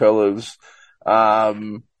big pillows.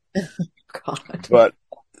 God. But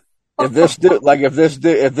if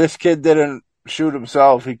this kid didn't shoot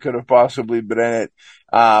himself, he could have possibly been in it.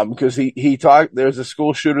 Because he talked, there's a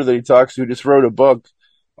school shooter that he talks to who just wrote a book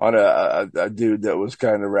on a dude that was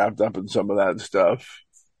kind of wrapped up in some of that stuff.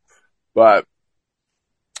 But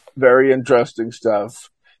very interesting stuff.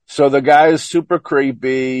 So the guy is super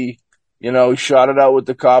creepy. He shot it out with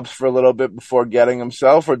the cops for a little bit before getting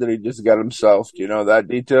himself, or did he just get himself? Do you know that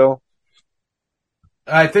detail?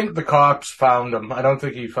 I think the cops found him. I don't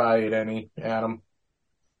think he fired any at him.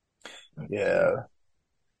 Yeah.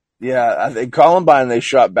 Yeah, I think Columbine they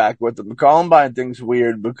shot back with them. The Columbine thing's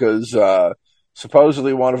weird because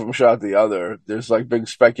supposedly one of them shot the other. There's like big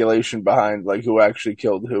speculation behind like who actually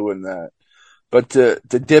killed who in that. But to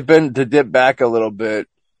dip back a little bit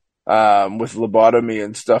with lobotomy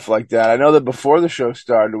and stuff like that. I know that before the show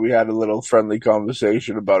started, we had a little friendly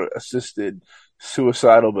conversation about assisted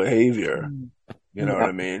suicidal behavior. You know what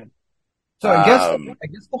I mean? So I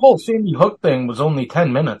guess the whole Sandy Hook thing was only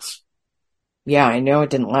 10 minutes. Yeah, I know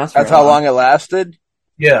it didn't last. That's how long it lasted.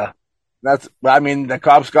 Yeah. The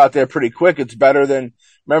cops got there pretty quick. It's better than,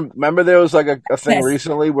 remember there was like a thing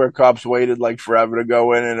recently where cops waited like forever to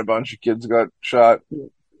go in and a bunch of kids got shot?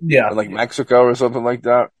 Yeah. In like Mexico or something like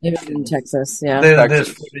that? Maybe in Texas, yeah. There's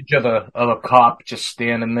footage of a cop just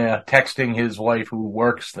standing there texting his wife who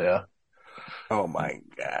works there. Oh my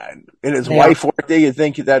God. And his wife worked there, you'd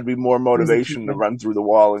think that'd be more motivation to run through the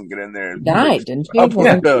wall and get in there. And died, didn't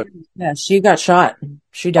she? Yeah, she got shot.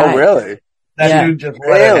 She died. Oh, really? That dude just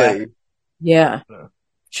really? Yeah.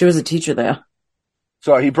 She was a teacher there.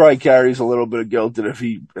 So he probably carries a little bit of guilt that if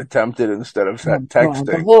he attempted instead of texting.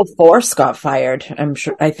 The whole force got fired,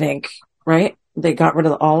 I think, right? They got rid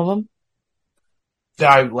of all of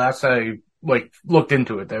them? Last I looked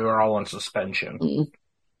into it, they were all on suspension. Mm-hmm.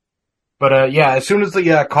 But as soon as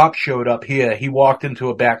the cop showed up here, he walked into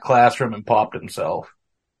a back classroom and popped himself.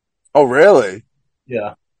 Oh, really?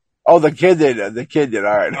 Yeah. Oh, the kid did.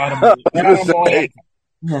 All right.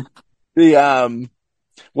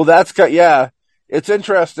 Well, that's it's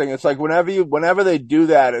interesting. It's like whenever they do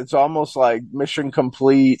that, it's almost like mission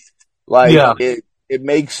complete. It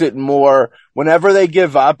makes it more. Whenever they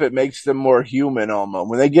give up, it makes them more human.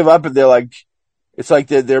 Almost when they give up, they're like, it's like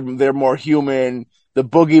they're more human. The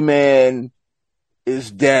boogeyman is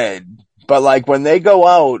dead. But like when they go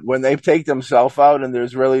out, when they take themselves out and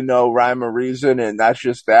there's really no rhyme or reason and that's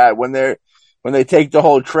just that, when they take the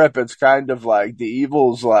whole trip, it's kind of like the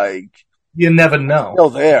evil's like, you never know.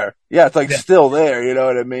 Still there. Yeah, it's like still there, you know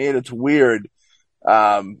what I mean? It's weird.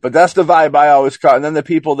 But that's the vibe I always caught. And then the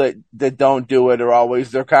people that don't do it are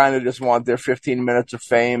always, they're kind of just want their 15 minutes of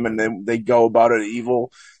fame and then they go about it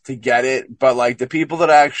evil to get it. But like the people that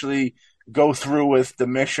actually go through with the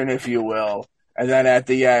mission, if you will, and then at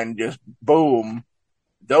the end, just boom.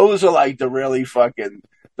 Those are like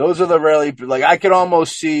those are the really, like I can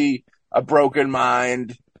almost see a broken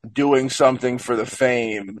mind doing something for the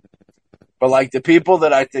fame. But like the people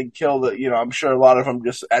that I think kill I'm sure a lot of them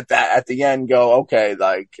just at the end go, okay,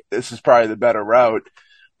 like this is probably the better route.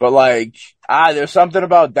 But like, there's something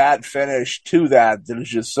about that finish to that is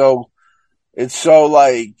just it's so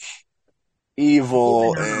like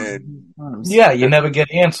evil and you never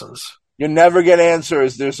get answers. You never get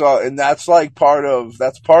answers. And that's part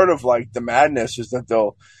of like the madness is that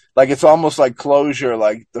they'll like, it's almost like closure.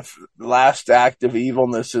 Like the last act of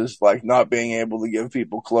evilness is like not being able to give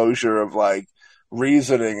people closure of like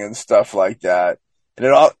reasoning and stuff like that. And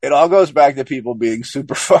it all goes back to people being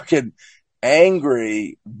super fucking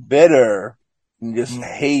angry, bitter, and just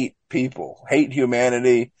hate people, hate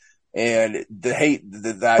humanity. And the hate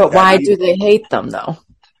that. But why do they hate them though?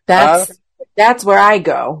 That's where I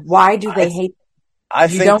go. Why do they hate them? I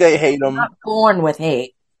think they hate them. Not born with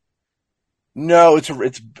hate. No,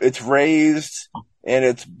 it's raised and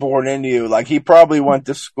it's born into you. Like he probably went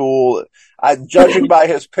to school. Judging by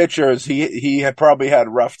his pictures, he had probably had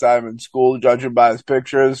a rough time in school. Judging by his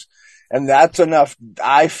pictures, and that's enough.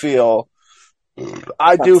 I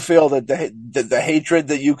do feel that the hatred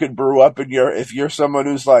that you could brew up if you're someone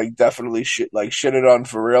who's like definitely shitted on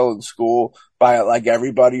for real in school by like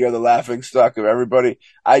everybody or the laughing stock of everybody,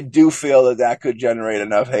 I do feel that could generate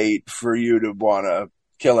enough hate for you to want to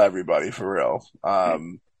kill everybody for real.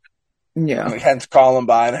 Hence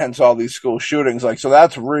Columbine, hence all these school shootings. Like, so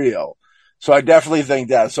that's real. So I definitely think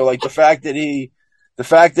that. So like the fact that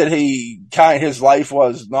his life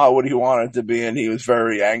was not what he wanted it to be, and he was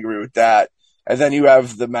very angry with that. And then you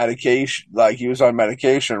have the medication, like he was on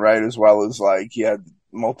medication, right? As well as like he had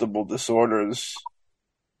multiple disorders.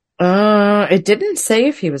 It didn't say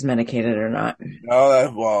if he was medicated or not.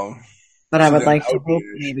 No, but I would like to hope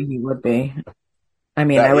maybe he would be. I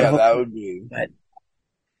mean, I would hope that would be. But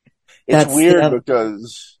it's weird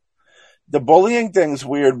because the bullying thing's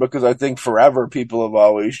weird because I think forever people have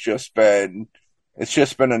always it's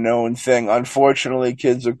just been a known thing. Unfortunately,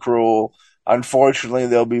 kids are cruel. Unfortunately,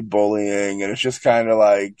 there'll be bullying, and it's just kind of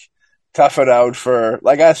like tough it out for,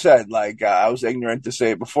 like I said, like I was ignorant to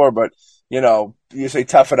say it before, but you say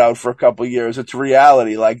tough it out for a couple of years. It's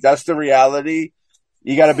reality. Like that's the reality.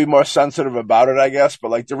 You got to be more sensitive about it, I guess. But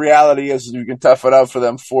like the reality is you can tough it out for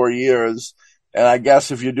them 4 years. And I guess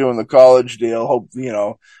if you're doing the college deal,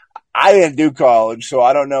 I didn't do college, so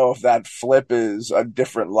I don't know if that flip is a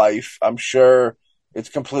different life. I'm sure it's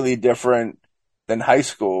completely different than high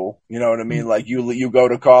school. You know what I mean? Like you go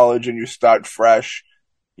to college and you start fresh.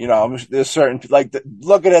 You know, there's certain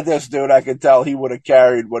looking at this dude, I could tell he would have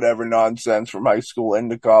carried whatever nonsense from high school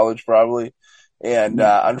into college probably. And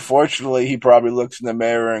unfortunately, he probably looks in the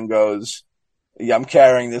mirror and goes, "Yeah, I'm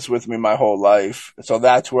carrying this with me my whole life." So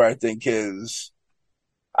that's where I think that's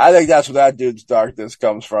where that dude's darkness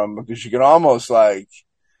comes from, because you can almost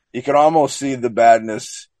see the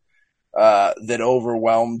badness that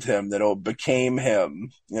overwhelmed him, that became him.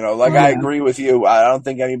 You know, like I agree with you. I don't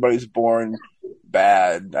think anybody's born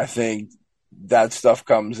bad. I think that stuff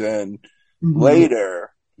comes in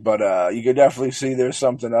later, but you could definitely see there's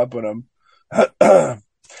something up in him.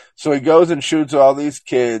 So he goes and shoots all these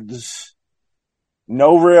kids.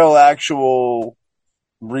 No real actual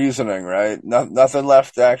reasoning, right? Nothing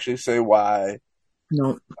left to actually say why.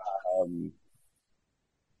 No.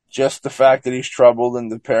 Just the fact that he's troubled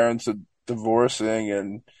and the parents are divorcing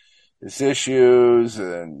and his issues,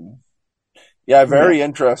 and very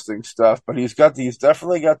interesting stuff. But he's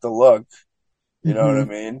definitely got the look. You know what I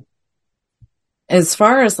mean? As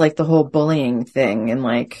far as like the whole bullying thing, and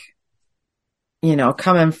like, you know,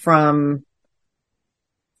 coming from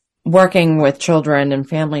working with children and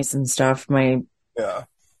families and stuff,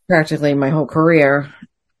 practically my whole career,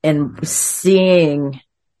 and seeing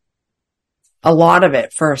a lot of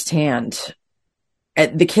it firsthand.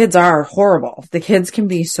 The kids are horrible. The kids can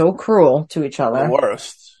be so cruel to each other. The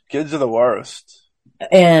worst. Kids are the worst.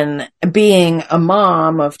 And being a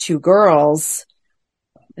mom of 2 girls,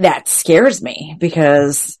 that scares me,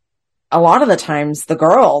 because a lot of the times the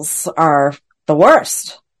girls are the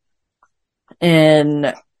worst.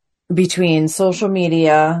 And between social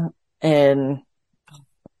media and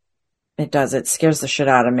it scares the shit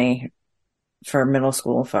out of me for middle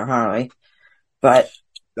school for Harley. But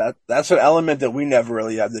that's an element that we never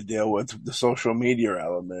really had to deal with, the social media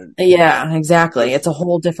element. Yeah, exactly. It's a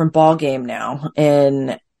whole different ball game now.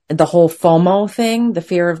 And the whole FOMO thing, the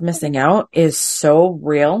fear of missing out, is so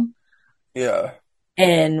real. Yeah.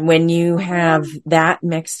 And when you have that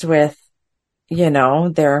mixed with, you know,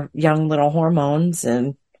 their young little hormones,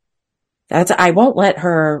 and I won't let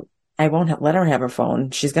her have a phone.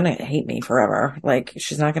 She's going to hate me forever. Like,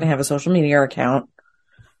 she's not going to have a social media account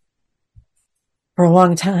for a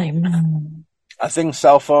long time. I think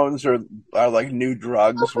cell phones are like new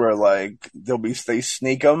drugs, where like they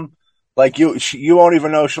sneak them. Like you won't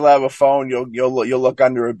even know she'll have a phone. You'll look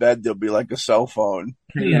under her bed. There'll be like a cell phone,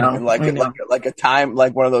 and like a time,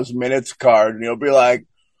 like one of those minutes card, and you'll be like,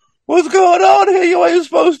 "What's going on here? You ain't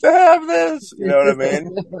supposed to have this." You know what I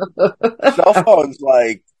mean? Cell phones,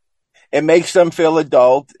 like, it makes them feel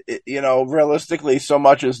adult. You know, realistically, so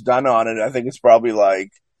much is done on it. I think it's probably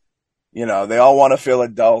like, you know, they all want to feel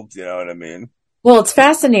adult. You know what I mean? Well, it's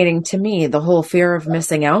fascinating to me, the whole fear of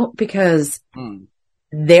missing out, because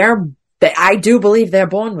I do believe they're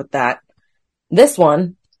born with that. This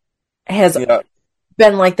one has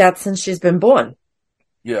been like that since she's been born.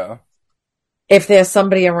 Yeah. If there's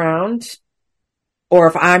somebody around, or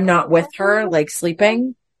if I'm not with her, like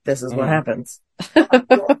sleeping, this is what happens.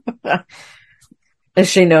 If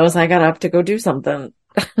she knows I got up to go do something.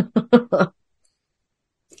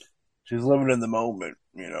 She's living in the moment,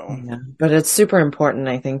 you know. Yeah, but it's super important,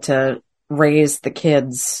 I think, to raise the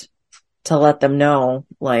kids, to let them know,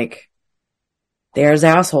 like, there's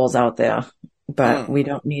assholes out there, but we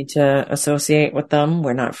don't need to associate with them.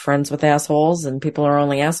 We're not friends with assholes, and people are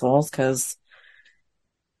only assholes because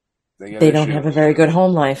they don't have a very good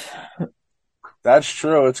home life. That's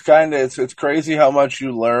true. It's it's crazy how much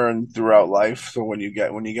you learn throughout life. So when you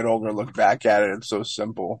get older and look back at it, it's so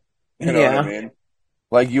simple. You know what I mean?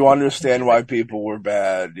 Like, you understand why people were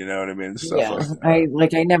bad. You know what I mean? Stuff like that.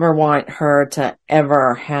 I never want her to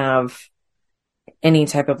ever have any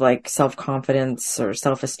type of like self-confidence or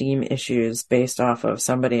self-esteem issues based off of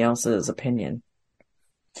somebody else's opinion.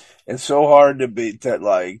 It's so hard to be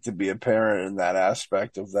a parent in that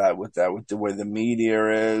aspect of that, with the way the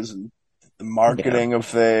media is and the marketing of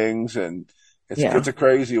things, and it's a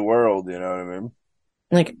crazy world, you know what I mean?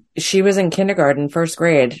 Like, she was in kindergarten, first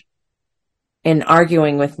grade, and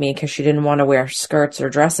arguing with me because she didn't want to wear skirts or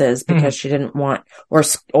dresses because she didn't want,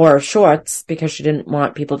 or shorts because she didn't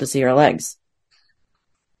want people to see her legs.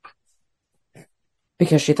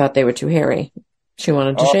 Because she thought they were too hairy. She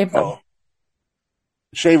wanted to shave them.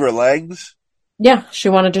 Shave her legs? Yeah, she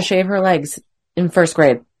wanted to shave her legs in first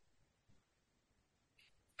grade.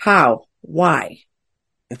 How? Why?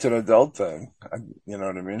 It's an adult thing. You know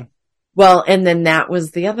what I mean? Well, and then that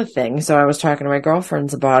was the other thing. So I was talking to my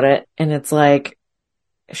girlfriends about it, and it's like,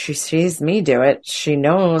 she sees me do it. She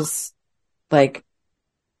knows, like,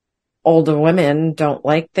 older women don't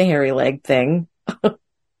like the hairy leg thing.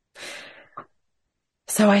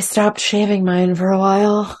 So I stopped shaving mine for a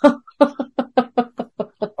while.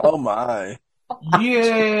 Oh my.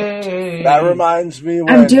 Yay! That reminds me I'm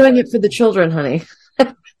when doing it for the children, honey.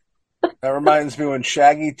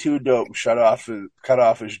 Shaggy 2 Dope cut off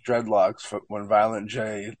his dreadlocks when Violent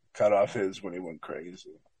J cut off his when he went crazy.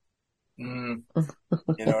 Mm.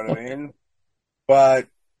 You know what I mean? But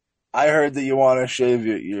I heard that you want to shave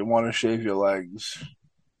your legs.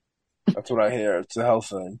 That's what I hear. It's a health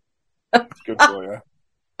thing. It's good for you.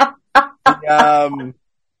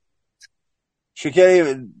 She can't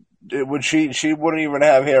even. She wouldn't even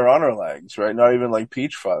have hair on her legs, right? Not even like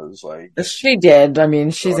peach fuzz. Like She did. I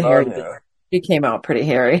mean, she's a hairy. there. She came out pretty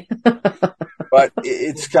hairy. But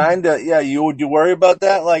it's kind of, yeah, you worry about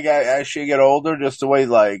that, like, as she get older, just the way,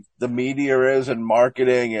 like, the media is and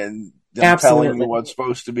marketing and them telling you what's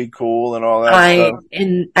supposed to be cool and all that stuff.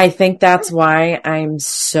 And I think that's why I'm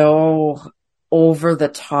so over the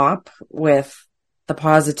top with the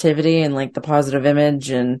positivity and, like, the positive image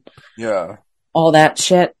and all that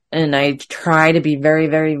shit. And I try to be very,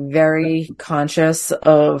 very, very conscious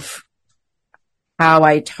of how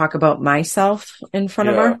I talk about myself in front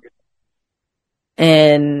of her.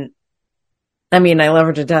 And I mean, I love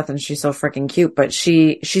her to death and she's so freaking cute, but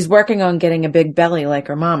she's working on getting a big belly like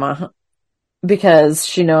her mama because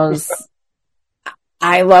she knows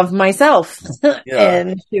I love myself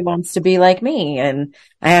and she wants to be like me. And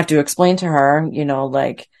I have to explain to her, you know,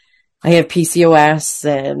 like I have PCOS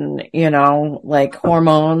and, you know, like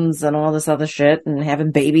hormones and all this other shit and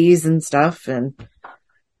having babies and stuff. And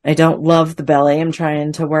I don't love the belly. I'm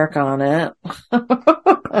trying to work on it.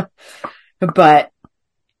 But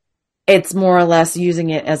it's more or less using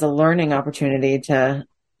it as a learning opportunity to,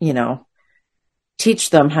 you know, teach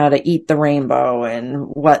them how to eat the rainbow and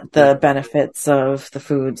what the benefits of the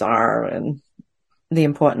foods are and the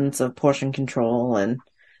importance of portion control and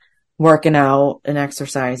working out and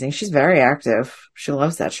exercising. She's very active. She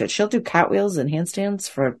loves that shit. She'll do cartwheels and handstands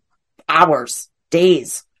for hours,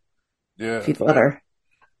 days. Yeah. If you'd let her.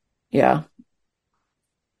 Yeah.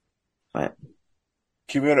 But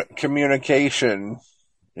communication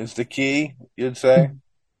is the key, you'd say?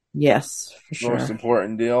 Yes, for sure. Most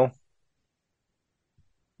important deal.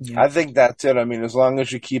 Yeah. I think that's it. I mean, as long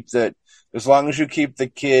as you keep the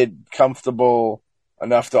kid comfortable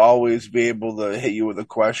enough to always be able to hit you with a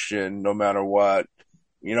question no matter what,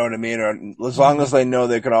 you know what I mean? Or as long as they know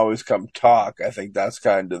they can always come talk, I think that's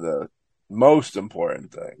kind of the most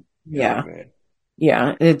important thing. You know what I mean?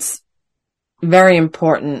 Yeah, it's very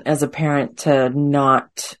important as a parent to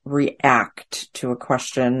not react to a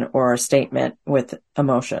question or a statement with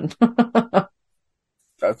emotion.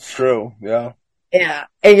 That's true. Yeah. Yeah.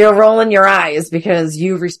 And you're rolling your eyes because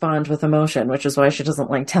you respond with emotion, which is why she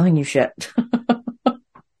doesn't like telling you shit.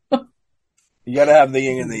 You gotta have the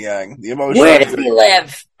yin and the yang. The emotion. Where does he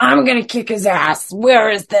live? I'm gonna kick his ass.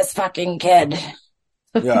 Where is this fucking kid?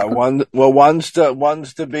 Yeah, one's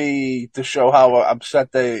to show how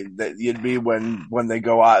upset that you'd be when they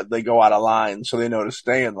go out of line, so they know to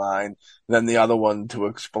stay in line. Then the other one to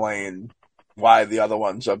explain why the other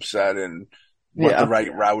one's upset and what the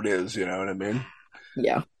right route is. You know what I mean?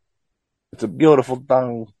 Yeah, it's a beautiful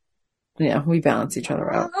thing. Yeah, we balance each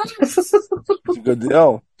other out. It's a good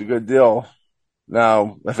deal. It's a good deal.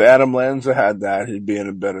 Now, if Adam Lanza had that, he'd be in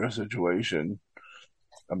a better situation.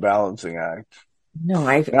 A balancing act. No,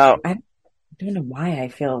 I don't know why I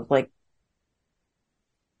feel like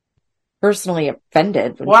personally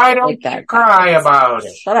offended. Why don't you cry about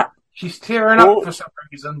it? Shut up. She's tearing up for some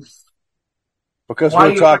reason. Because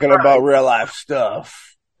we're talking about real life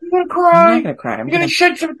stuff. You're gonna cry? I'm not gonna cry. You're gonna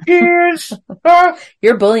shed some tears? Huh?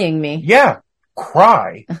 You're bullying me. Yeah.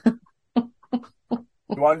 Cry.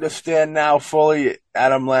 You understand now fully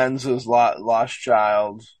Adam Lanza's lost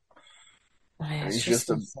child. He's just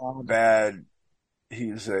a bad...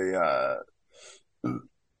 He's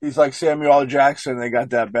like Samuel L. Jackson. They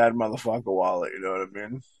got that bad motherfucker wallet. You know what I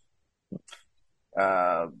mean?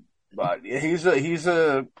 But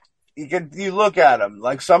you look at him,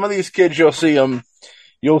 like some of these kids, you'll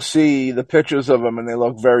see the pictures of them and they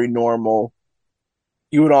look very normal.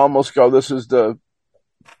 You would almost go, this is the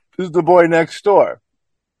boy next door.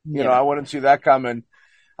 You know, I wouldn't see that coming.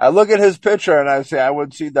 I look at his picture and I say, I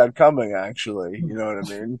would see that coming, actually. You know what I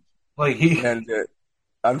mean?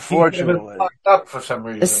 Unfortunately. Fucked up for some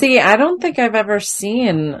reason. See, I don't think I've ever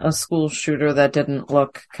seen a school shooter that didn't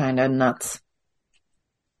look kind of nuts.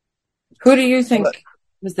 Who do you think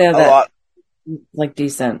was there that like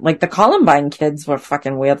decent? Like the Columbine kids were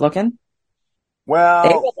fucking weird looking. Well,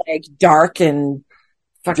 They were like dark and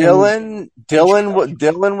fucking.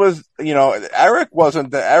 Dylan was, Eric was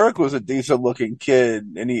a decent looking kid,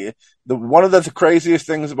 and one of the craziest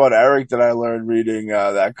things about Eric that I learned reading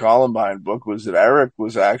that Columbine book was that Eric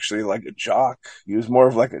was actually like a jock. He was more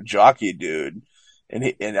of like a jockey dude,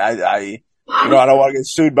 and I don't want to get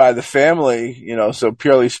sued by the family, so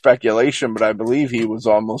purely speculation, but I believe he was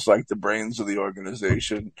almost like the brains of the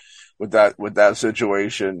organization with that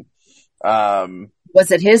situation.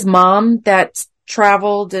 Was it his mom that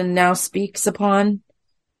traveled and now speaks upon?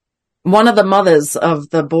 One of the mothers of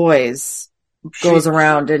the boys goes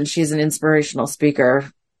around and she's an inspirational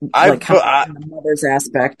speaker. The mother's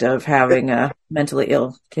aspect of having a mentally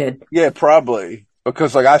ill kid. Yeah, probably.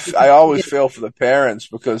 Because I always feel for the parents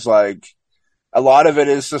because a lot of it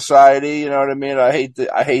is society, you know what I mean? I hate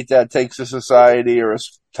that it takes a society or a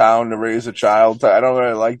town to raise a child. I don't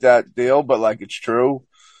really like that deal, but it's true.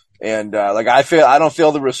 And, I don't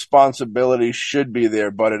feel the responsibility should be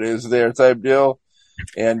there, but it is there type deal.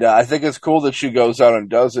 And, I think it's cool that she goes out and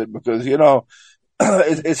does it because,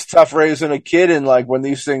 it's tough raising a kid. And when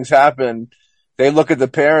these things happen, they look at the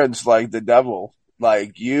parents like the devil.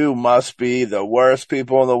 You must be the worst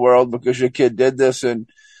people in the world because your kid did this. And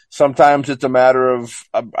sometimes it's a matter of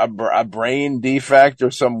a brain defect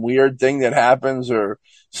or some weird thing that happens or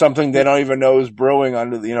something they don't even know is brewing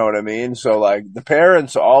under, you know what I mean? So the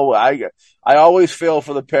parents I always feel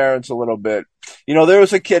for the parents a little bit. There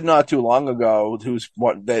was a kid not too long ago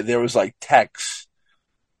there was texts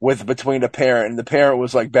between a parent and the parent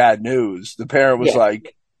was bad news. The parent was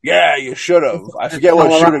yeah, you should have. I forget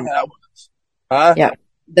what shooting that was. Huh? Yeah.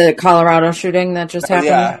 The Colorado shooting that just happened.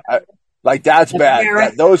 Yeah. That's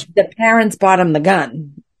bad. The parents bought him the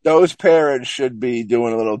gun. Those parents should be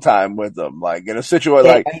doing a little time with them. In a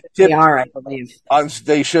situation they are, I believe.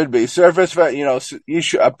 They should be. Surface,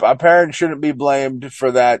 a parent shouldn't be blamed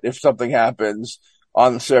for that if something happens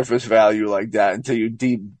on the surface value like that until you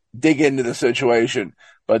dig into the situation.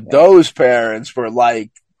 But those parents were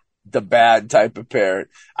the bad type of parent.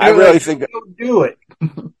 I really think don't do it.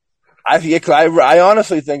 I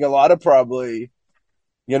honestly think a lot of probably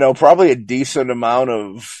a decent amount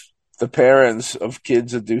of the parents of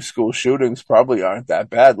kids that do school shootings probably aren't that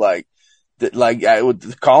bad. With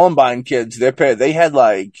the Columbine kids, they had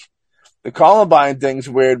the Columbine thing's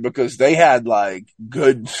weird because they had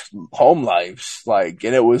good home lives, and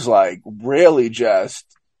it was really just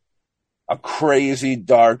a crazy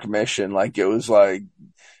dark mission. It was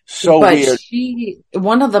so weird.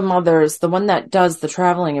 One of the mothers, the one that does the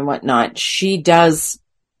traveling and whatnot, she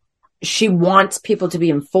wants people to be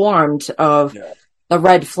informed of the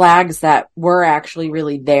red flags that were actually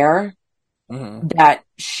really there that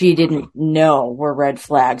she didn't know were red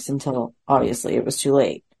flags until obviously it was too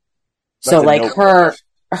late. So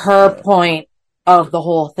her point of the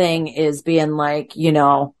whole thing is being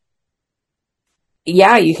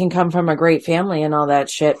yeah, you can come from a great family and all that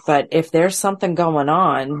shit, but if there's something going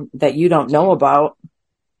on that you don't know about,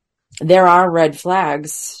 there are red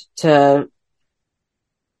flags to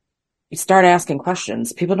start asking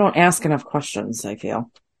questions. People don't ask enough questions, I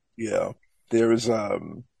feel. Yeah. There was a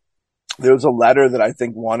letter that I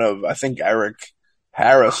think Eric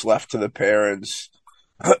Harris left to the parents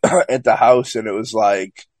at the house, and it was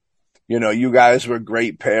you guys were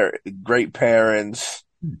great parents,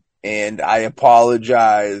 and I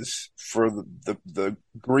apologize for the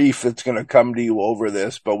grief that's going to come to you over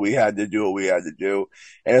this, but we had to do what we had to do.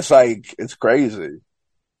 And it's it's crazy.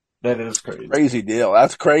 That is crazy. Crazy deal.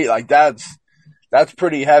 That's crazy. That's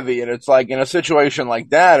pretty heavy. And it's in a situation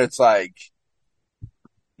like that, it's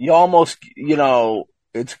you almost,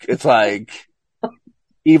 it's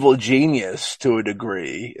evil genius to a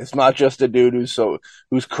degree. It's not just a dude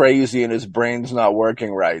who's crazy and his brain's not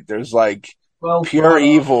working right. There's pure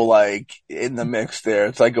evil in the mix there.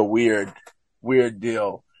 It's a weird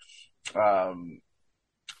deal.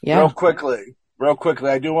 Real quickly,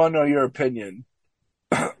 I do want to know your opinion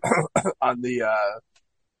on the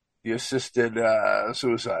assisted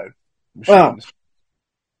suicide machines.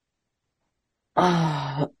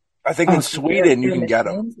 Well, I think in Sweden you can get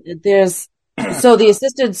them. So the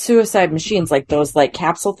assisted suicide machines, those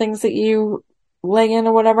capsule things that you lay in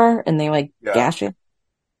or whatever, and they gas you.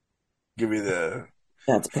 Give you the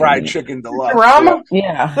That's fried chicken deluxe. Futurama?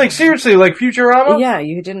 Yeah. Seriously, Futurama? Yeah,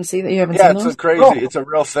 you didn't see that? You haven't seen those? Yeah, it's crazy. Oh. It's a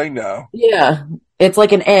real thing now. Yeah. It's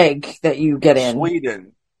like an egg that you get in.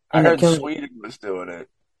 Sweden. I heard Sweden was doing it.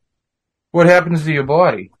 What happens to your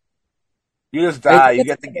body? You just die. You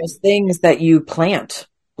get those things that you plant.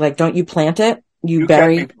 Don't you plant it? You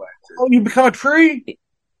bury. Oh, you become a tree?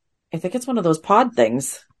 I think it's one of those pod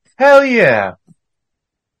things. Hell yeah.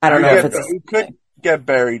 I don't know if it's you could get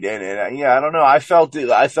buried in it. Yeah, I don't know. I thought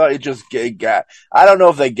it just got. I don't know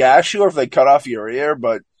if they gas you or if they cut off your ear,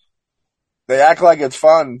 but they act like it's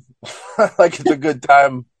fun, like it's a good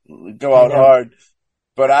time. Go out hard,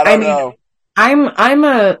 but I don't know.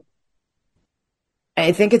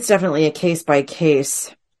 I think it's definitely a case by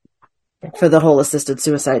case for the whole assisted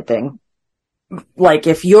suicide thing. Like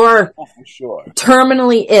if you're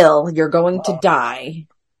terminally ill, you're going to die,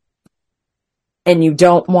 and you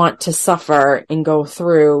don't want to suffer and go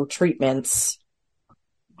through treatments,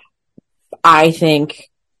 I think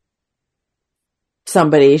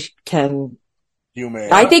somebody can.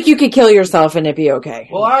 I think you could kill yourself and it'd be okay.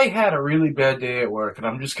 Well, I had a really bad day at work, and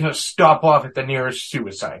I'm just going to stop off at the nearest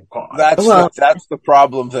suicide pod. That's the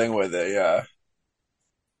problem thing with it. Yeah,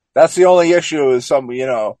 that's the only issue. Is somebody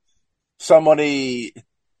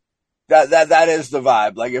that is the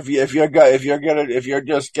vibe. Like if you're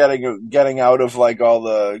just getting out of like all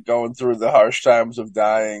the going through the harsh times of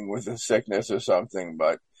dying with a sickness or something,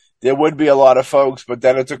 but. There would be a lot of folks, but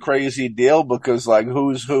then it's a crazy deal because, like,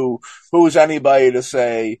 who's anybody to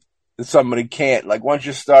say that somebody can't? Like, once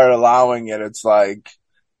you start allowing it, it's like,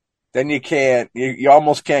 then you can't, you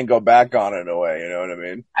almost can't go back on it in a way, you know what I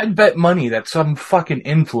mean? I'd bet money that some fucking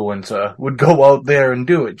influencer would go out there and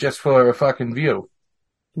do it just for a fucking view.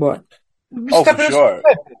 What? Oh, for sure.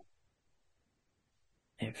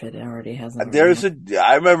 If it already hasn't.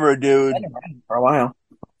 I remember a dude. For a while.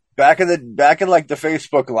 Back in like the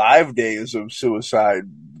Facebook Live days of suicide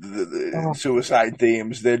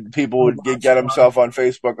themes, then people would get himself on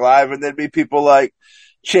Facebook Live, and there'd be people like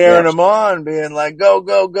cheering him on, being like, "Go,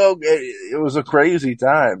 go, go!" It was a crazy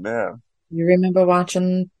time, man. You remember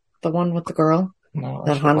watching the one with the girl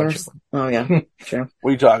that hung herself? Oh yeah, true. What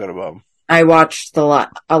are you talking about? I watched a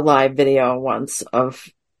live video once of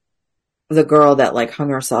the girl that like hung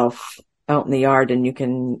herself out in the yard, and you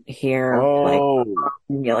can hear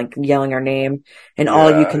like yelling her name, and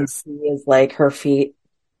all you can see is like her feet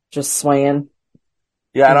just swaying.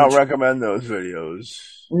 Yeah, I don't recommend those videos.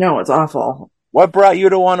 No, it's awful. What brought you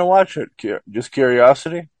to want to watch it? Just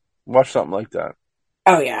curiosity? Watch something like that.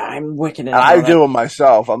 Oh yeah, I'm wicked into I do it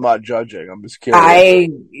myself. I'm not judging. I'm just curious.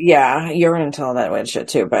 You're into all that weird shit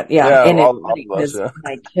too, but and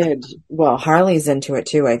my kid, Harley's into it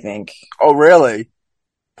too, I think. Oh really?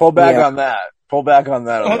 Pull back on that. Pull back on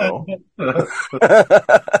that a little.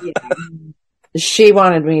 She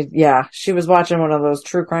wanted me, she was watching one of those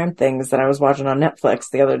true crime things that I was watching on Netflix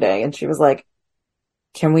the other day, and she was like,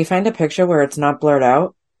 "Can we find a picture where it's not blurred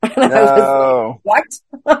out?" And I was like,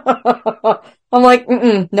 "What?" I'm like,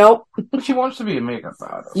 nope. She wants to be a makeup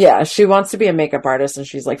artist. Yeah, she wants to be a makeup artist, and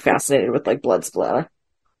she's like fascinated with like blood splatter.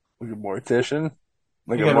 Like a mortician?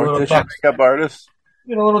 Like a mortician makeup artist?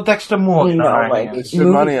 Get a little Dexter Moore. There's some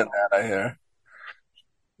money in that, I hear.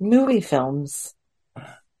 Movie films.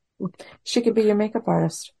 She could be your makeup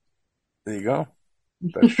artist. There you go.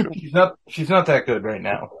 That's true. She's not that good right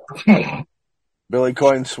now. Billy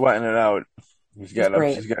Coyne's sweating it out. She's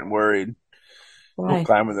getting worried. Why?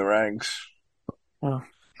 Climbing the ranks. Oh.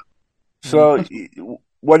 So,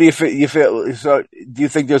 what do you feel? So, do you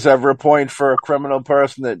think there's ever a point for a criminal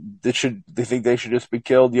person that they think they should just be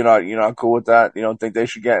killed? You're not cool with that. You don't think they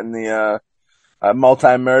should get in the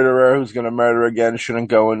multi-murderer who's going to murder again shouldn't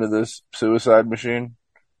go into this suicide machine?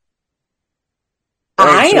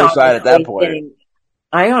 Suicide at that point.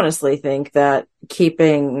 I honestly think that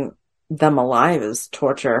keeping them alive is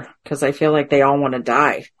torture because I feel like they all want to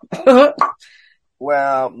die.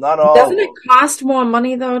 Well, not all. Doesn't it cost more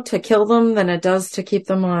money though to kill them than it does to keep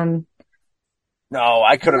them on? No,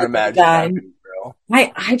 I couldn't imagine that being real.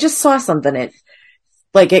 I just saw something.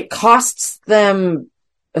 It costs them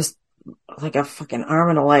like a fucking arm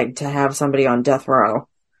and a leg to have somebody on death row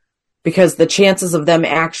because the chances of them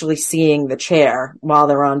actually seeing the chair while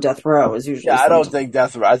they're on death row is usually. Yeah, I don't think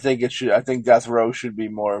death row. I think death row should be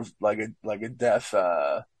more of like a death.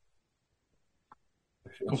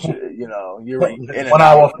 You're in 1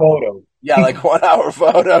 hour photo. Yeah, like 1 hour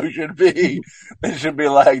photo should be. It should be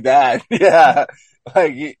like that. Yeah,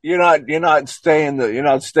 like you're not staying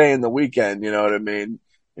the weekend. You know what I mean?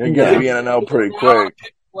 You're gonna be in and out pretty quick.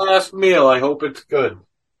 Last meal. I hope it's good.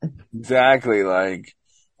 Exactly. Like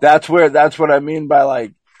that's what I mean by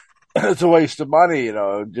like it's a waste of money.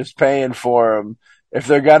 Just paying for them. If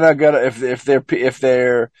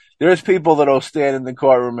they're there's people that'll stand in the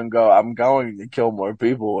courtroom and go, "I'm going to kill more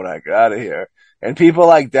people when I get out of here," and people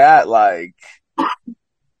like that, like, I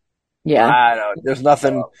don't know. There's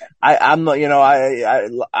nothing. I'm not.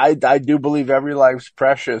 I do believe every life's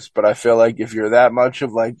precious, but I feel like if you're that much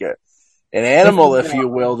of like an animal, if you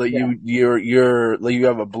will, that you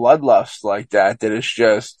have a bloodlust like that it's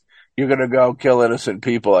just, you're going to go kill innocent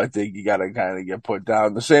people. I think you got to kind of get put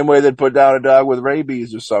down the same way they'd put down a dog with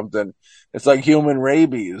rabies or something. It's like human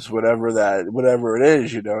rabies, whatever it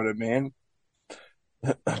is, you know what I mean?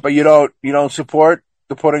 But you don't support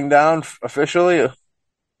the putting down officially?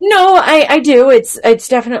 No, I do. It's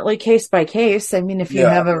definitely case by case. I mean, if you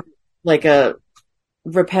have a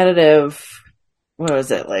repetitive, what was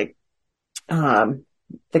it, like,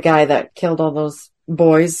 the guy that killed all those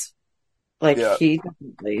boys, he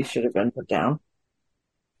definitely should have been put down.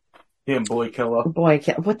 Yeah, Boy Killer.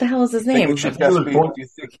 What the hell is his name?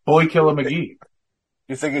 Boy Killer McGee.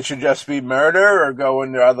 You think it should just be murder or go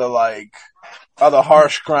into other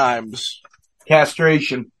harsh crimes?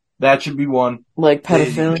 Castration. That should be one. Like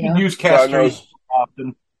pedophilia. You should use castration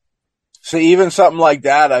often. See, even something like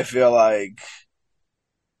that, I feel like,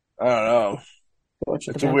 I don't know.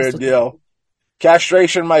 It's a weird deal.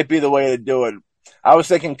 Castration might be the way to do it. I was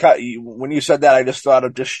thinking, when you said that, I just thought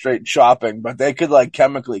of just straight chopping, but they could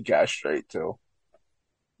chemically castrate too.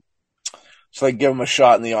 It's like give them a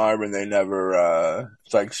shot in the arm and they never,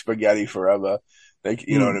 it's like spaghetti forever.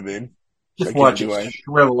 You know what I mean? Just watch it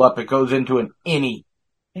shrivel up. It goes into an innie.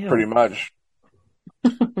 Pretty much.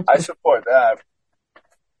 I support that.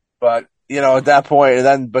 But, at that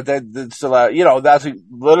point, but then still, that's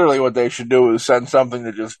literally what they should do is send something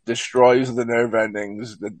that just destroys the nerve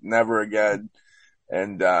endings, that never again.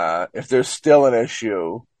 And, if there's still an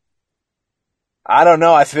issue, I don't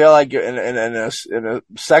know. I feel like in a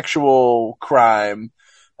sexual crime,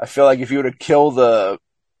 I feel like if you were to kill the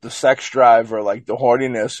sex drive or the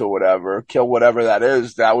horniness or whatever, kill whatever that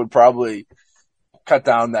is, that would probably cut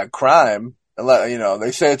down that crime. And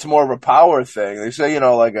they say it's more of a power thing. They say,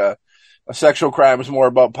 a sexual crime is more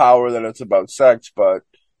about power than it's about sex, but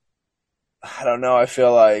I don't know. I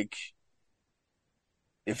feel like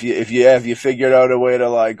if you figured out a way to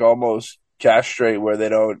almost castrate where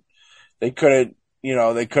they couldn't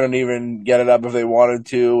even get it up if they wanted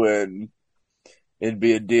to, and it'd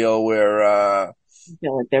be a deal where, I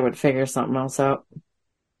feel like they would figure something else out.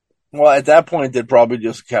 Well, at that point, they'd probably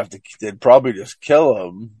just kill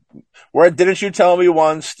him. Where didn't you tell me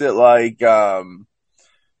once that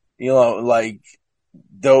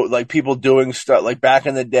people doing stuff back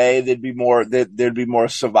in the day, there'd be more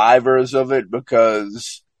survivors of it,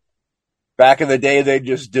 because back in the day they'd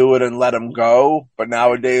just do it and let them go, but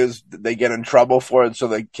nowadays they get in trouble for it, so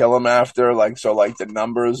they kill them after. The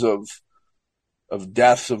numbers of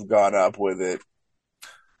deaths have gone up with it.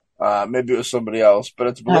 Maybe it was somebody else, but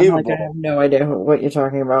it's believable. I have no idea what you're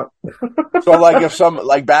talking about. So,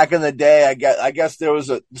 if back in the day, I guess there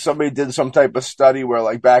was somebody did some type of study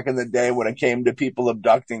where, back in the day, when it came to people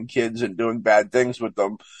abducting kids and doing bad things with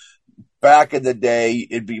them, back in the day,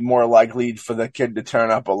 it'd be more likely for the kid to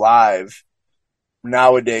turn up alive.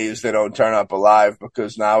 Nowadays, they don't turn up alive,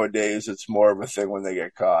 because nowadays it's more of a thing when they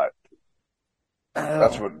get caught.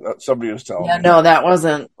 That's what somebody was telling me. No, that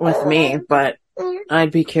wasn't with me, but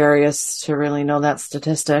I'd be curious to really know that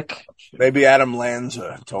statistic. Maybe Adam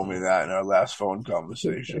Lanza told me that in our last phone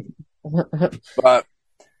conversation. But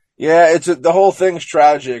yeah, the whole thing's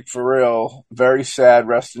tragic, for real. Very sad.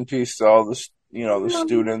 Rest in peace to all the the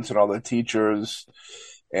students and all the teachers.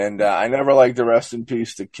 And I never liked the rest in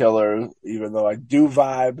peace to Killer, even though I do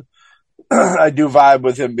vibe. I do vibe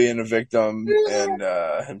with him being a victim and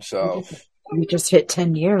himself. We just hit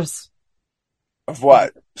 10 years. Of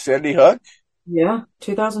what? Sandy Hook? Yeah,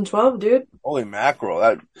 2012, dude. Holy mackerel.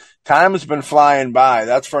 That time has been flying by.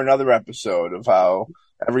 That's for another episode of how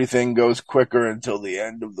everything goes quicker until the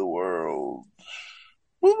end of the world.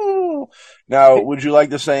 Woo! Now, would you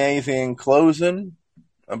like to say anything in closing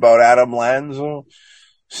about Adam Lanza,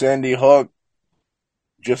 Sandy Hook,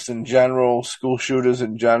 just in general, school shooters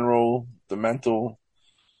in general, the mental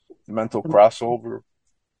crossover?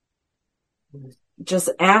 Just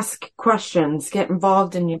ask questions. Get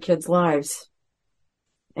involved in your kids' lives.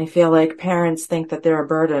 I feel like parents think that they're a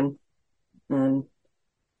burden, and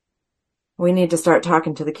we need to start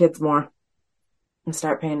talking to the kids more and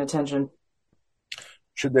start paying attention.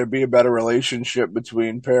 Should there be a better relationship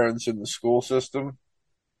between parents and the school system?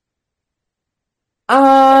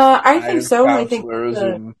 I think so. I think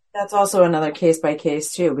that's also another case by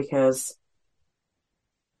case too, because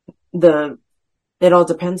it all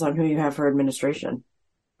depends on who you have for administration.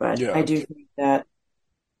 But yeah. I do think that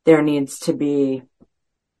there needs to be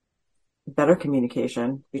better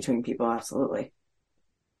communication between people, absolutely.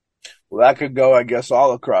 Well, that could go, I guess,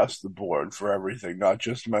 all across the board for everything, not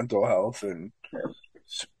just mental health and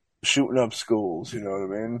shooting up schools, you know what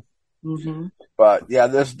I mean? Mm-hmm. But, yeah,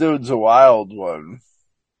 this dude's a wild one.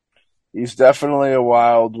 He's definitely a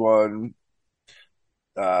wild one.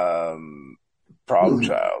 Problem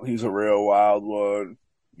child. He's a real wild one.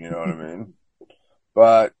 You know what I mean?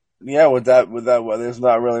 But yeah, with that, well, there's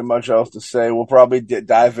not really much else to say. We'll probably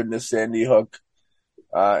dive into Sandy Hook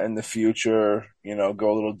in the future. You know,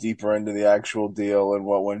 go a little deeper into the actual deal and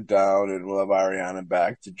what went down, and we'll have Ariana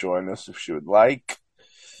back to join us if she would like.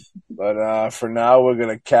 But for now, we're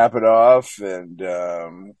gonna cap it off, and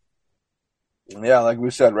yeah, like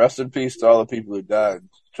we said, rest in peace to all the people who died.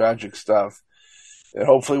 Tragic stuff. And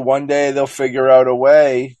hopefully one day they'll figure out a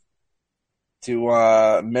way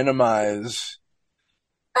to minimize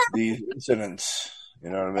these incidents.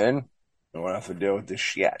 You know what I mean? We won't have to deal with this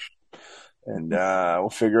shit. And we'll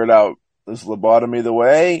figure it out. Is lobotomy the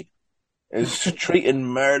way? Is treating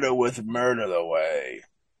murder with murder the way?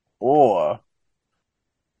 Or,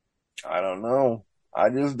 I don't know. I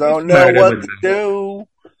just don't know what to do.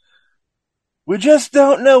 We just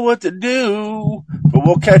don't know what to do. But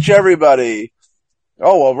we'll catch everybody.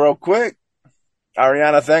 Oh, well, real quick.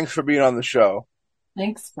 Ariana, thanks for being on the show.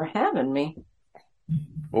 Thanks for having me.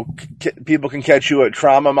 Well, people can catch you at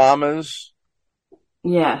Traumah Mamahs.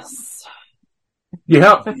 Yes.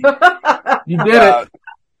 Yeah. You did it.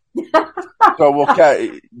 So we'll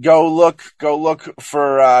go look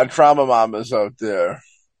for Traumah Mamahs out there.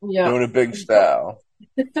 Yeah. Doing a big style.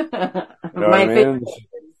 You know what I mean?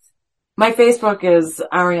 My Facebook is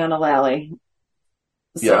Ariana Lally.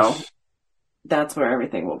 So yes. That's where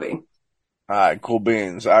everything will be. All right, cool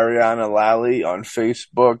beans. Ariana Lally on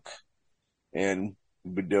Facebook, and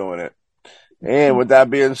we'll be doing it. And with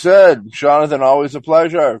that being said, Jonathan, always a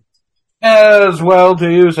pleasure. As well to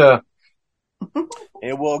you, sir.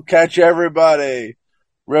 And we'll catch everybody.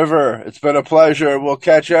 River, it's been a pleasure. We'll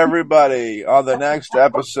catch everybody on the next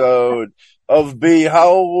episode of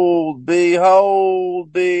Behold,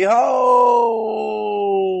 Behold, Behold,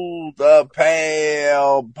 the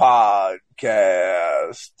Pale Podcast.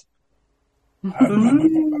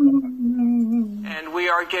 And we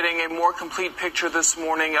are getting a more complete picture this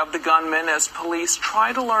morning of the gunman as police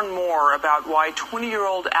try to learn more about why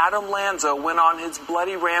 20-year-old Adam Lanza went on his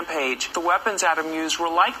bloody rampage. The weapons Adam used were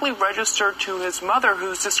likely registered to his mother,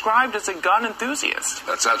 who's described as a gun enthusiast.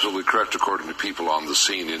 That's absolutely correct, according to people on the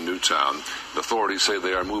scene in Newtown. Authorities say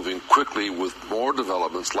they are moving quickly with more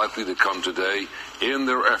developments likely to come today in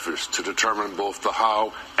their efforts to determine both the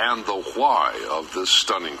how and the why of this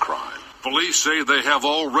stunning crime. Police say they have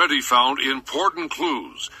already found important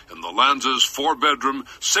clues in the Lanza's four-bedroom,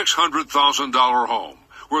 $600,000 home,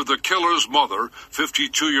 where the killer's mother,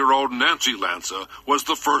 52-year-old Nancy Lanza, was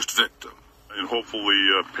the first victim. And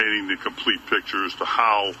hopefully painting the complete picture as to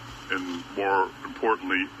how and, more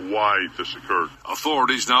importantly, why this occurred.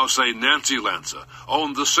 Authorities now say Nancy Lanza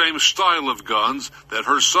owned the same style of guns that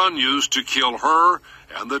her son used to kill her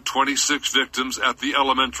and the 26 victims at the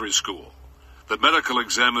elementary school. The medical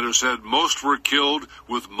examiner said most were killed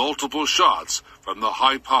with multiple shots from the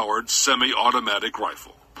high-powered semi-automatic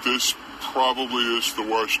rifle. This probably is the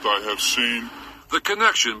worst I have seen. The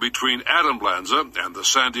connection between Adam Lanza and the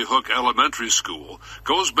Sandy Hook Elementary School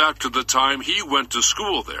goes back to the time he went to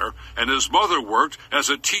school there and his mother worked as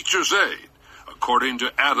a teacher's aide, according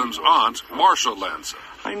to Adam's aunt, Marcia Lanza.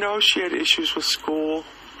 I know she had issues with school.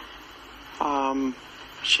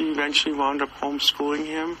 She eventually wound up homeschooling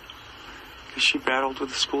him. She battled with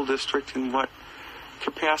the school district in what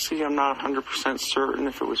capacity, I'm not 100% certain.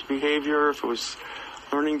 If it was behavior, if it was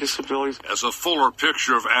learning disabilities. As a fuller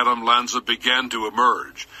picture of Adam Lanza began to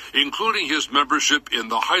emerge, including his membership in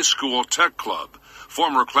the high school tech club,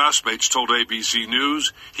 former classmates told ABC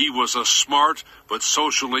News he was a smart but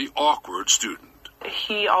socially awkward student.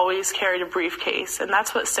 He always carried a briefcase, and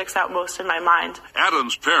that's what sticks out most in my mind.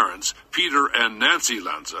 Adam's parents, Peter and Nancy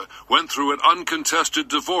Lanza, went through an uncontested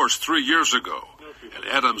divorce 3 years ago. And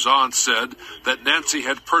Adam's aunt said that Nancy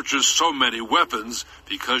had purchased so many weapons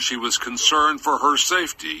because she was concerned for her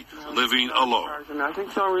safety living alone. And I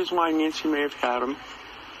think the only reason why Nancy may have had him,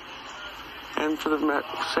 and for the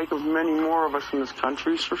sake of many more of us in this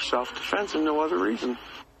country, is for self-defense and no other reason.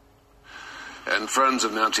 And friends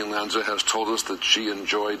of Nancy Lanza has told us that she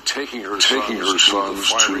enjoyed taking her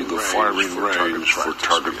sons to the firing range for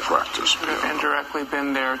target practice. Could have indirectly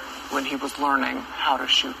been there when he was learning how to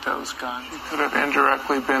shoot those guns. He could have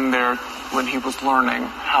indirectly been there when he was learning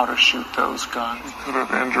how to shoot those guns. He could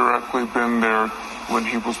have indirectly been there when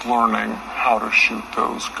he was learning how to shoot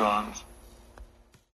those guns.